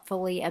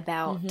thoughtfully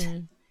about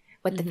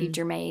what the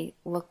future may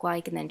look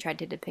like, and then tried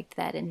to depict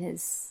that in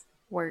his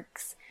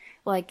works.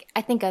 Like,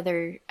 I think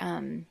other,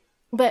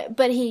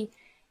 but he,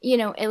 you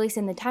know, at least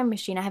in The Time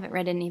Machine, I haven't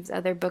read any of his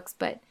other books,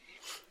 but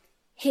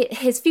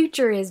his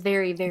future is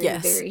very, very,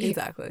 very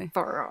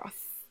far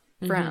off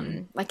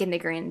from, like, in the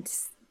grand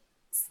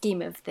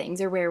scheme of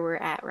things, or where we're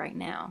at right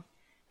now.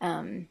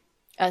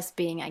 Us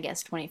being, I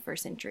guess, 21st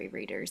century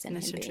readers, and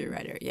him being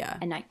writer,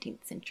 a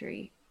 19th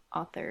century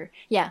author.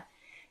 Yeah.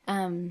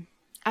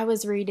 I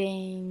was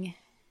reading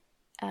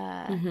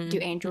Do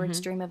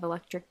Androids Dream of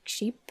Electric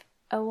Sheep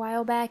a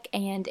while back,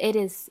 and it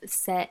is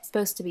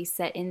supposed to be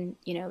set in,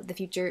 you know, the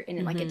future,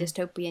 in like a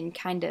dystopian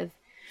kind of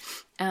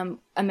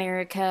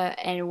America,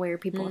 and where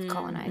people have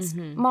colonized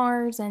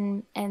Mars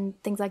and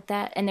things like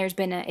that. And there's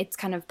been it's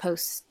kind of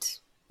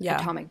post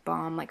atomic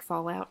bomb, like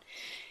Fallout,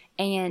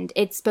 and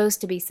it's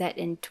supposed to be set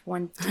in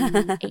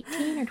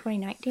 2018 or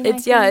 2019.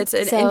 It's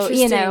it's an interesting.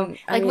 You know,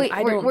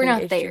 like we're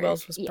not there. H.G.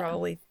 Wells was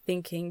probably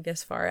thinking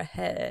this far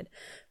ahead,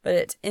 but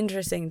it's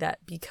interesting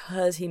that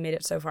because he made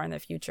it so far in the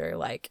future,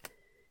 like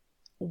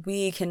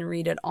we can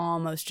read it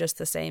almost just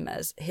the same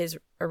as his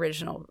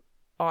original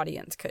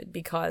audience could,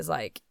 because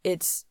like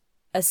it's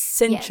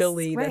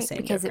essentially the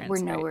same because difference,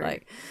 we're nowhere.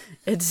 Right? Like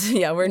it's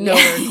we're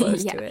nowhere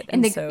close to it,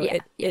 and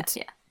it's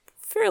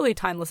fairly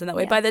timeless in that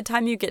way. By the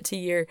time you get to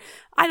year,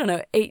 I don't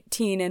know,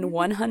 18 and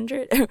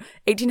 100,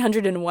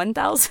 1800 and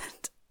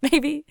 1000,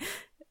 maybe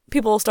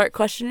people will start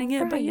questioning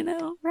it. But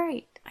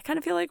I kind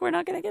of feel like we're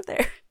not going to get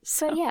there.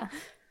 So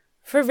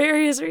for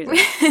various reasons.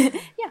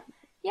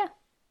 yeah.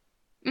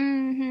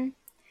 Mm-hmm.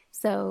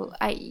 So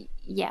I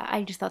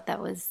just thought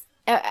that was.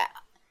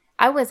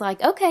 I was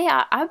like, okay,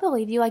 I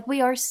believe you. Like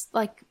we are,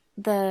 like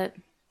the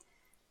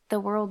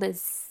world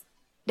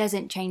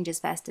doesn't change as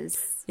fast as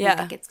we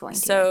think it's going to.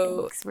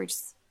 So we're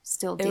just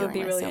still dealing with. It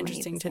would be really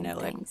interesting to know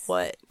like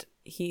what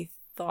he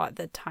thought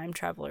the time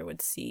traveler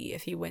would see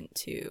if he went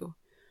to,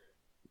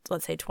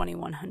 let's say,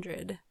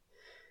 2100.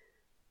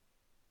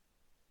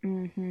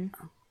 Mm-hmm.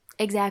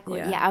 Exactly.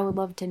 Yeah, I would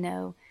love to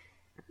know,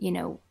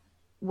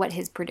 what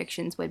his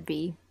predictions would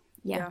be.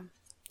 Yeah.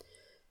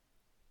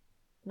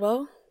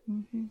 Well,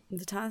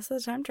 the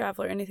time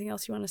traveler. Anything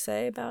else you want to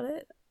say about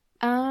it?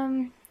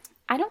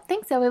 I don't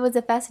think so. It was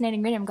a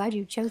fascinating read. I'm glad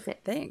you chose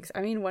it. Thanks.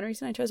 I mean, one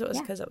reason I chose it was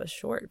because it was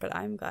short, but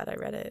I'm glad I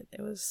read it.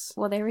 It was...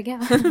 Well, there we go.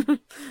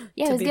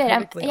 Yeah, it was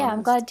good.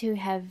 I'm glad to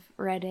have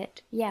read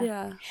it.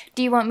 Yeah.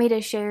 Do you want me to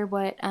share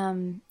what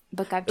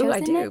book I've chosen? I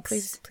do.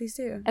 Next? Please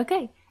do.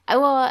 Okay.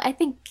 Well, I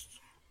think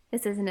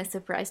this isn't a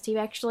surprise to you,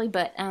 actually,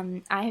 but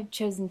I have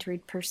chosen to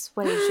read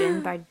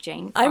Persuasion by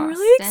Jane Austen. I'm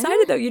really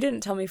excited, though. You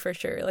didn't tell me for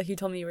sure. Like, you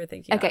told me you were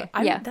thinking. Okay,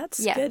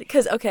 That's good.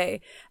 Because,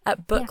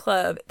 at book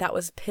club, that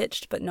was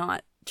pitched but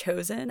not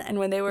chosen. And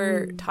when they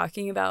were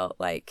talking about,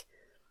 like,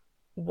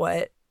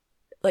 what,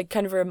 like,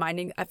 kind of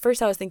reminding... At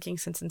first, I was thinking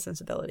Sense and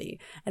Sensibility.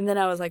 And then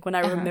I was like, when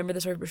I remember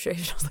this word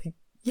Persuasion, I was like,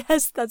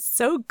 yes, that's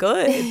so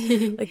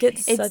good. Like,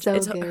 it's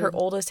good. Her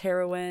oldest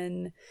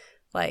heroine...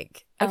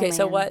 Like, okay,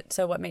 so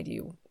what made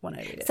you want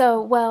to read it?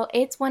 So, well,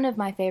 it's one of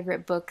my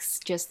favorite books,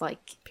 just like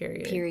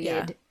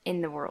period in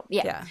the world.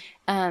 Yeah.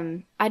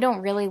 I don't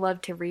really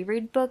love to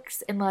reread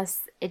books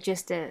unless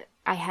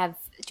I have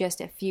just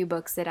a few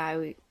books that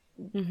I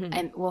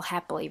will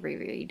happily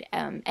reread.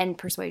 And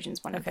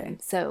Persuasion's one of them.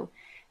 So,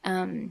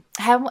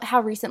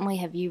 how recently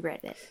have you read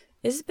it?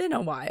 It's been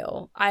a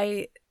while.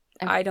 I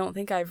don't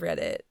think I've read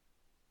it.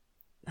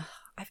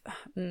 I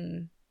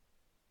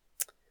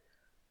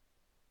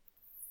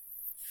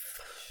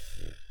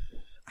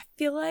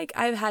feel like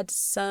I've had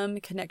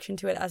some connection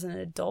to it as an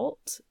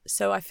adult,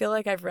 so I feel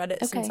like I've read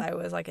it since I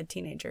was like a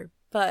teenager.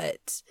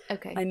 But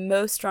my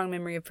most strong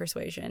memory of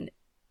Persuasion,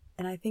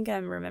 and I think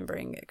I'm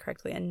remembering it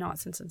correctly, and not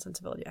Sense and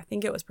Sensibility, I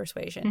think it was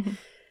Persuasion.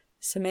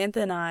 Samantha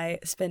and I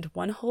spent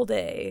one whole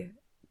day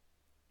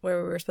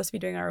where we were supposed to be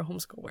doing our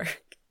homeschool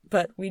work,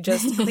 but we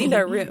just cleaned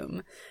our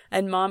room,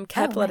 and Mom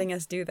kept letting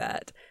us do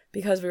that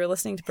because we were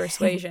listening to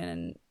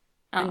Persuasion,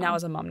 and now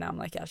as a mom, now I'm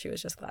like, she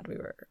was just glad we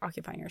were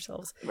occupying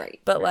ourselves. Right.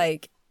 But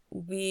like,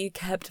 we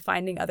kept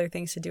finding other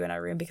things to do in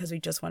our room because we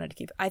just wanted to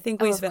keep... I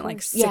think we spent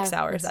like 6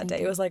 hours that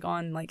day. It was like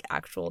on like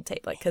actual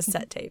tape, like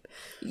cassette tape.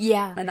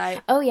 Yeah.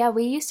 And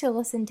we used to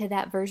listen to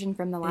that version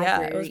from the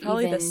library. Yeah, it was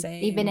probably the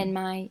same. Even in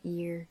my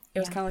year. It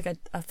was kind of like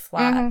a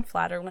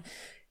flatter one.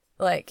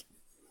 Like,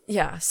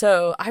 yeah.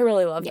 So I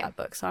really love that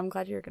book. So I'm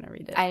glad you're going to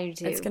read it. I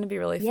do. It's going to be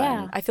really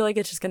fun. I feel like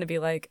it's just going to be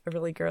like a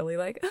really girly,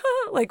 like,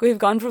 like we've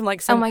gone from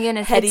like some oh my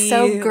goodness, heady, it's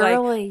so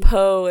girly. Like,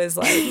 Poe is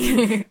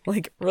like,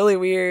 like really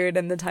weird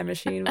and the Time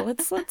Machine. Well,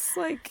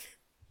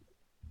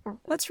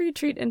 let's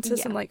retreat into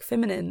some like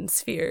feminine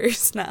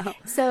spheres now.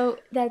 So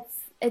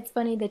it's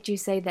funny that you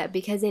say that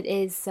because it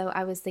is. So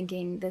I was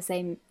thinking the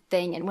same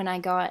thing. And when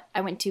I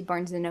went to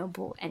Barnes and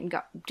Noble and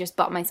just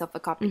bought myself a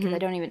copy because I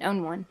don't even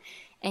own one.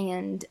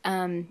 And,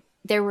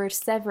 there were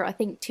several, I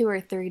think 2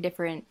 or 3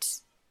 different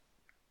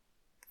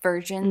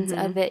versions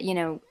of it,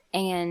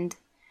 and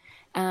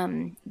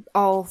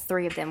all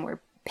 3 of them were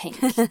pink,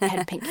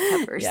 had pink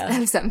covers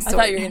of some sort. I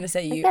thought you were going to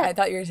say I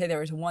thought you were going to say there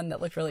was one that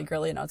looked really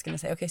girly, and I was going to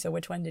say, okay, so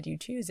which one did you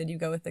choose? Did you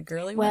go with the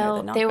girly one or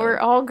the not they girly? Were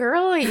all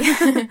girly.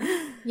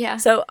 Yeah.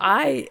 So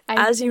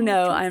as you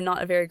know, I'm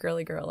not a very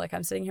girly girl. Like,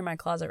 I'm sitting here in my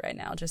closet right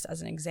now, just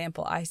as an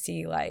example. I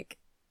see like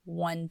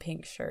one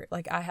pink shirt.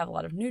 Like, I have a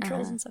lot of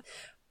neutrals and stuff.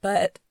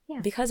 But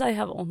because I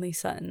have only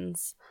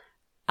sons,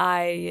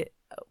 I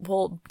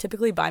will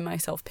typically buy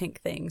myself pink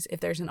things if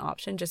there's an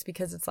option, just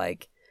because it's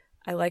like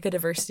I like a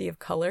diversity of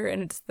color,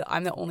 and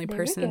I'm the only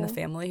person in the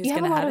family who's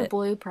going to have it. You have a lot of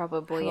blue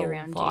probably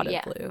around you. A lot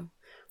of blue.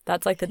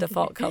 That's like the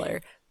default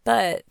color.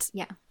 But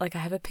like I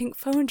have a pink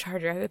phone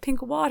charger, I have a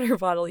pink water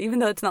bottle, even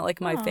though it's not like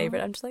my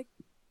favorite. I'm just like,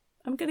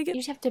 I'm going to get.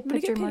 You just have to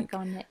put your mark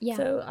on it. Yeah.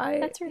 So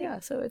that's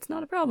right. So it's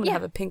not a problem to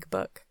have a pink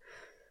book.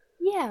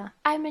 Yeah,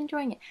 I'm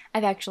enjoying it.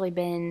 I've actually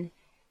been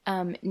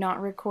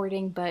not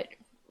recording, but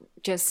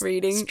just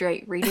straight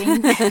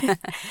reading.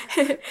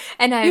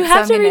 And you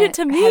have to read it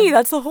to me.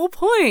 That's the whole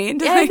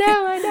point. Yeah,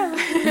 I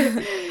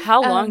know.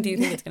 How long do you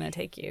think it's going to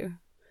take you?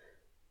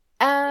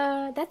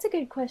 That's a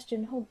good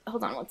question.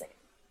 Hold on one second.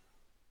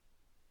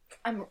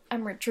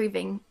 I'm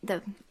retrieving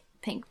the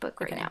pink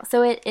book right now.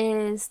 So it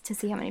is, to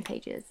see how many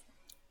pages.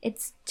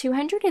 It's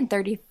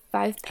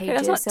 235 pages. Okay,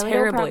 that's not so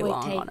terribly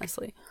long,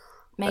 honestly.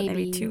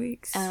 Maybe 2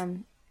 weeks.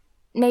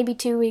 Maybe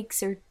 2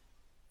 weeks, or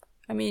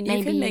I mean,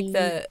 you can make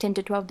the 10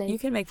 to 12 days. You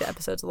can make the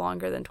episodes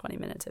longer than 20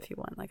 minutes if you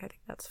want. Like, I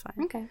think that's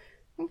fine. Okay.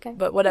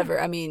 But whatever.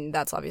 Yeah. I mean,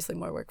 that's obviously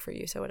more work for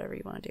you, so whatever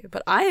you want to do.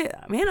 But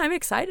I'm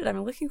excited.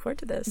 I'm looking forward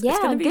to this. Yeah, it's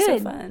going to be so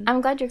fun.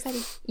 I'm glad you're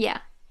excited.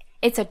 Yeah.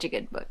 It's such a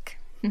good book.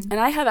 And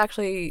I have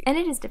actually... And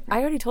it is different. I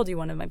already told you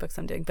one of my books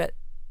I'm doing, but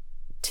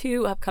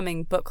 2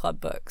 upcoming book club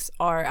books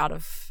are out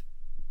of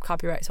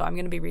copyright, so I'm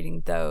going to be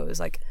reading those.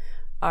 Like,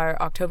 our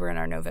October and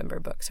our November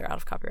books are out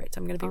of copyright, so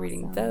I'm going to be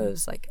reading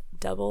those, like,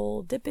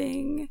 double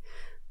dipping.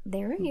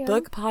 There we go.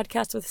 Book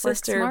podcast with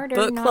sister, smarter,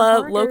 book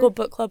club, local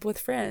book club with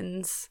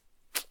friends.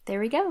 There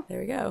we go.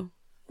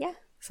 Yeah.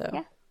 So.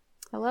 Yeah.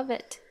 I love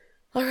it.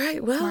 All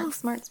right. Well,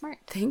 smart.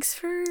 Thanks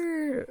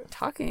for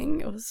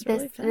talking. It was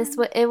really fun.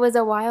 It was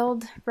a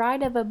wild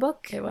ride of a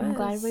book. It was. I'm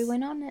glad we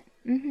went on it.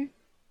 Mm-hmm.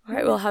 All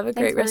right. Well, have a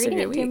great rest of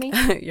your week.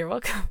 You're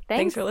welcome.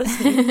 Thanks for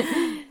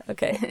listening.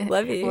 Okay.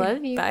 Love you.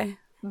 Love you. Bye.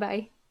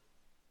 Bye.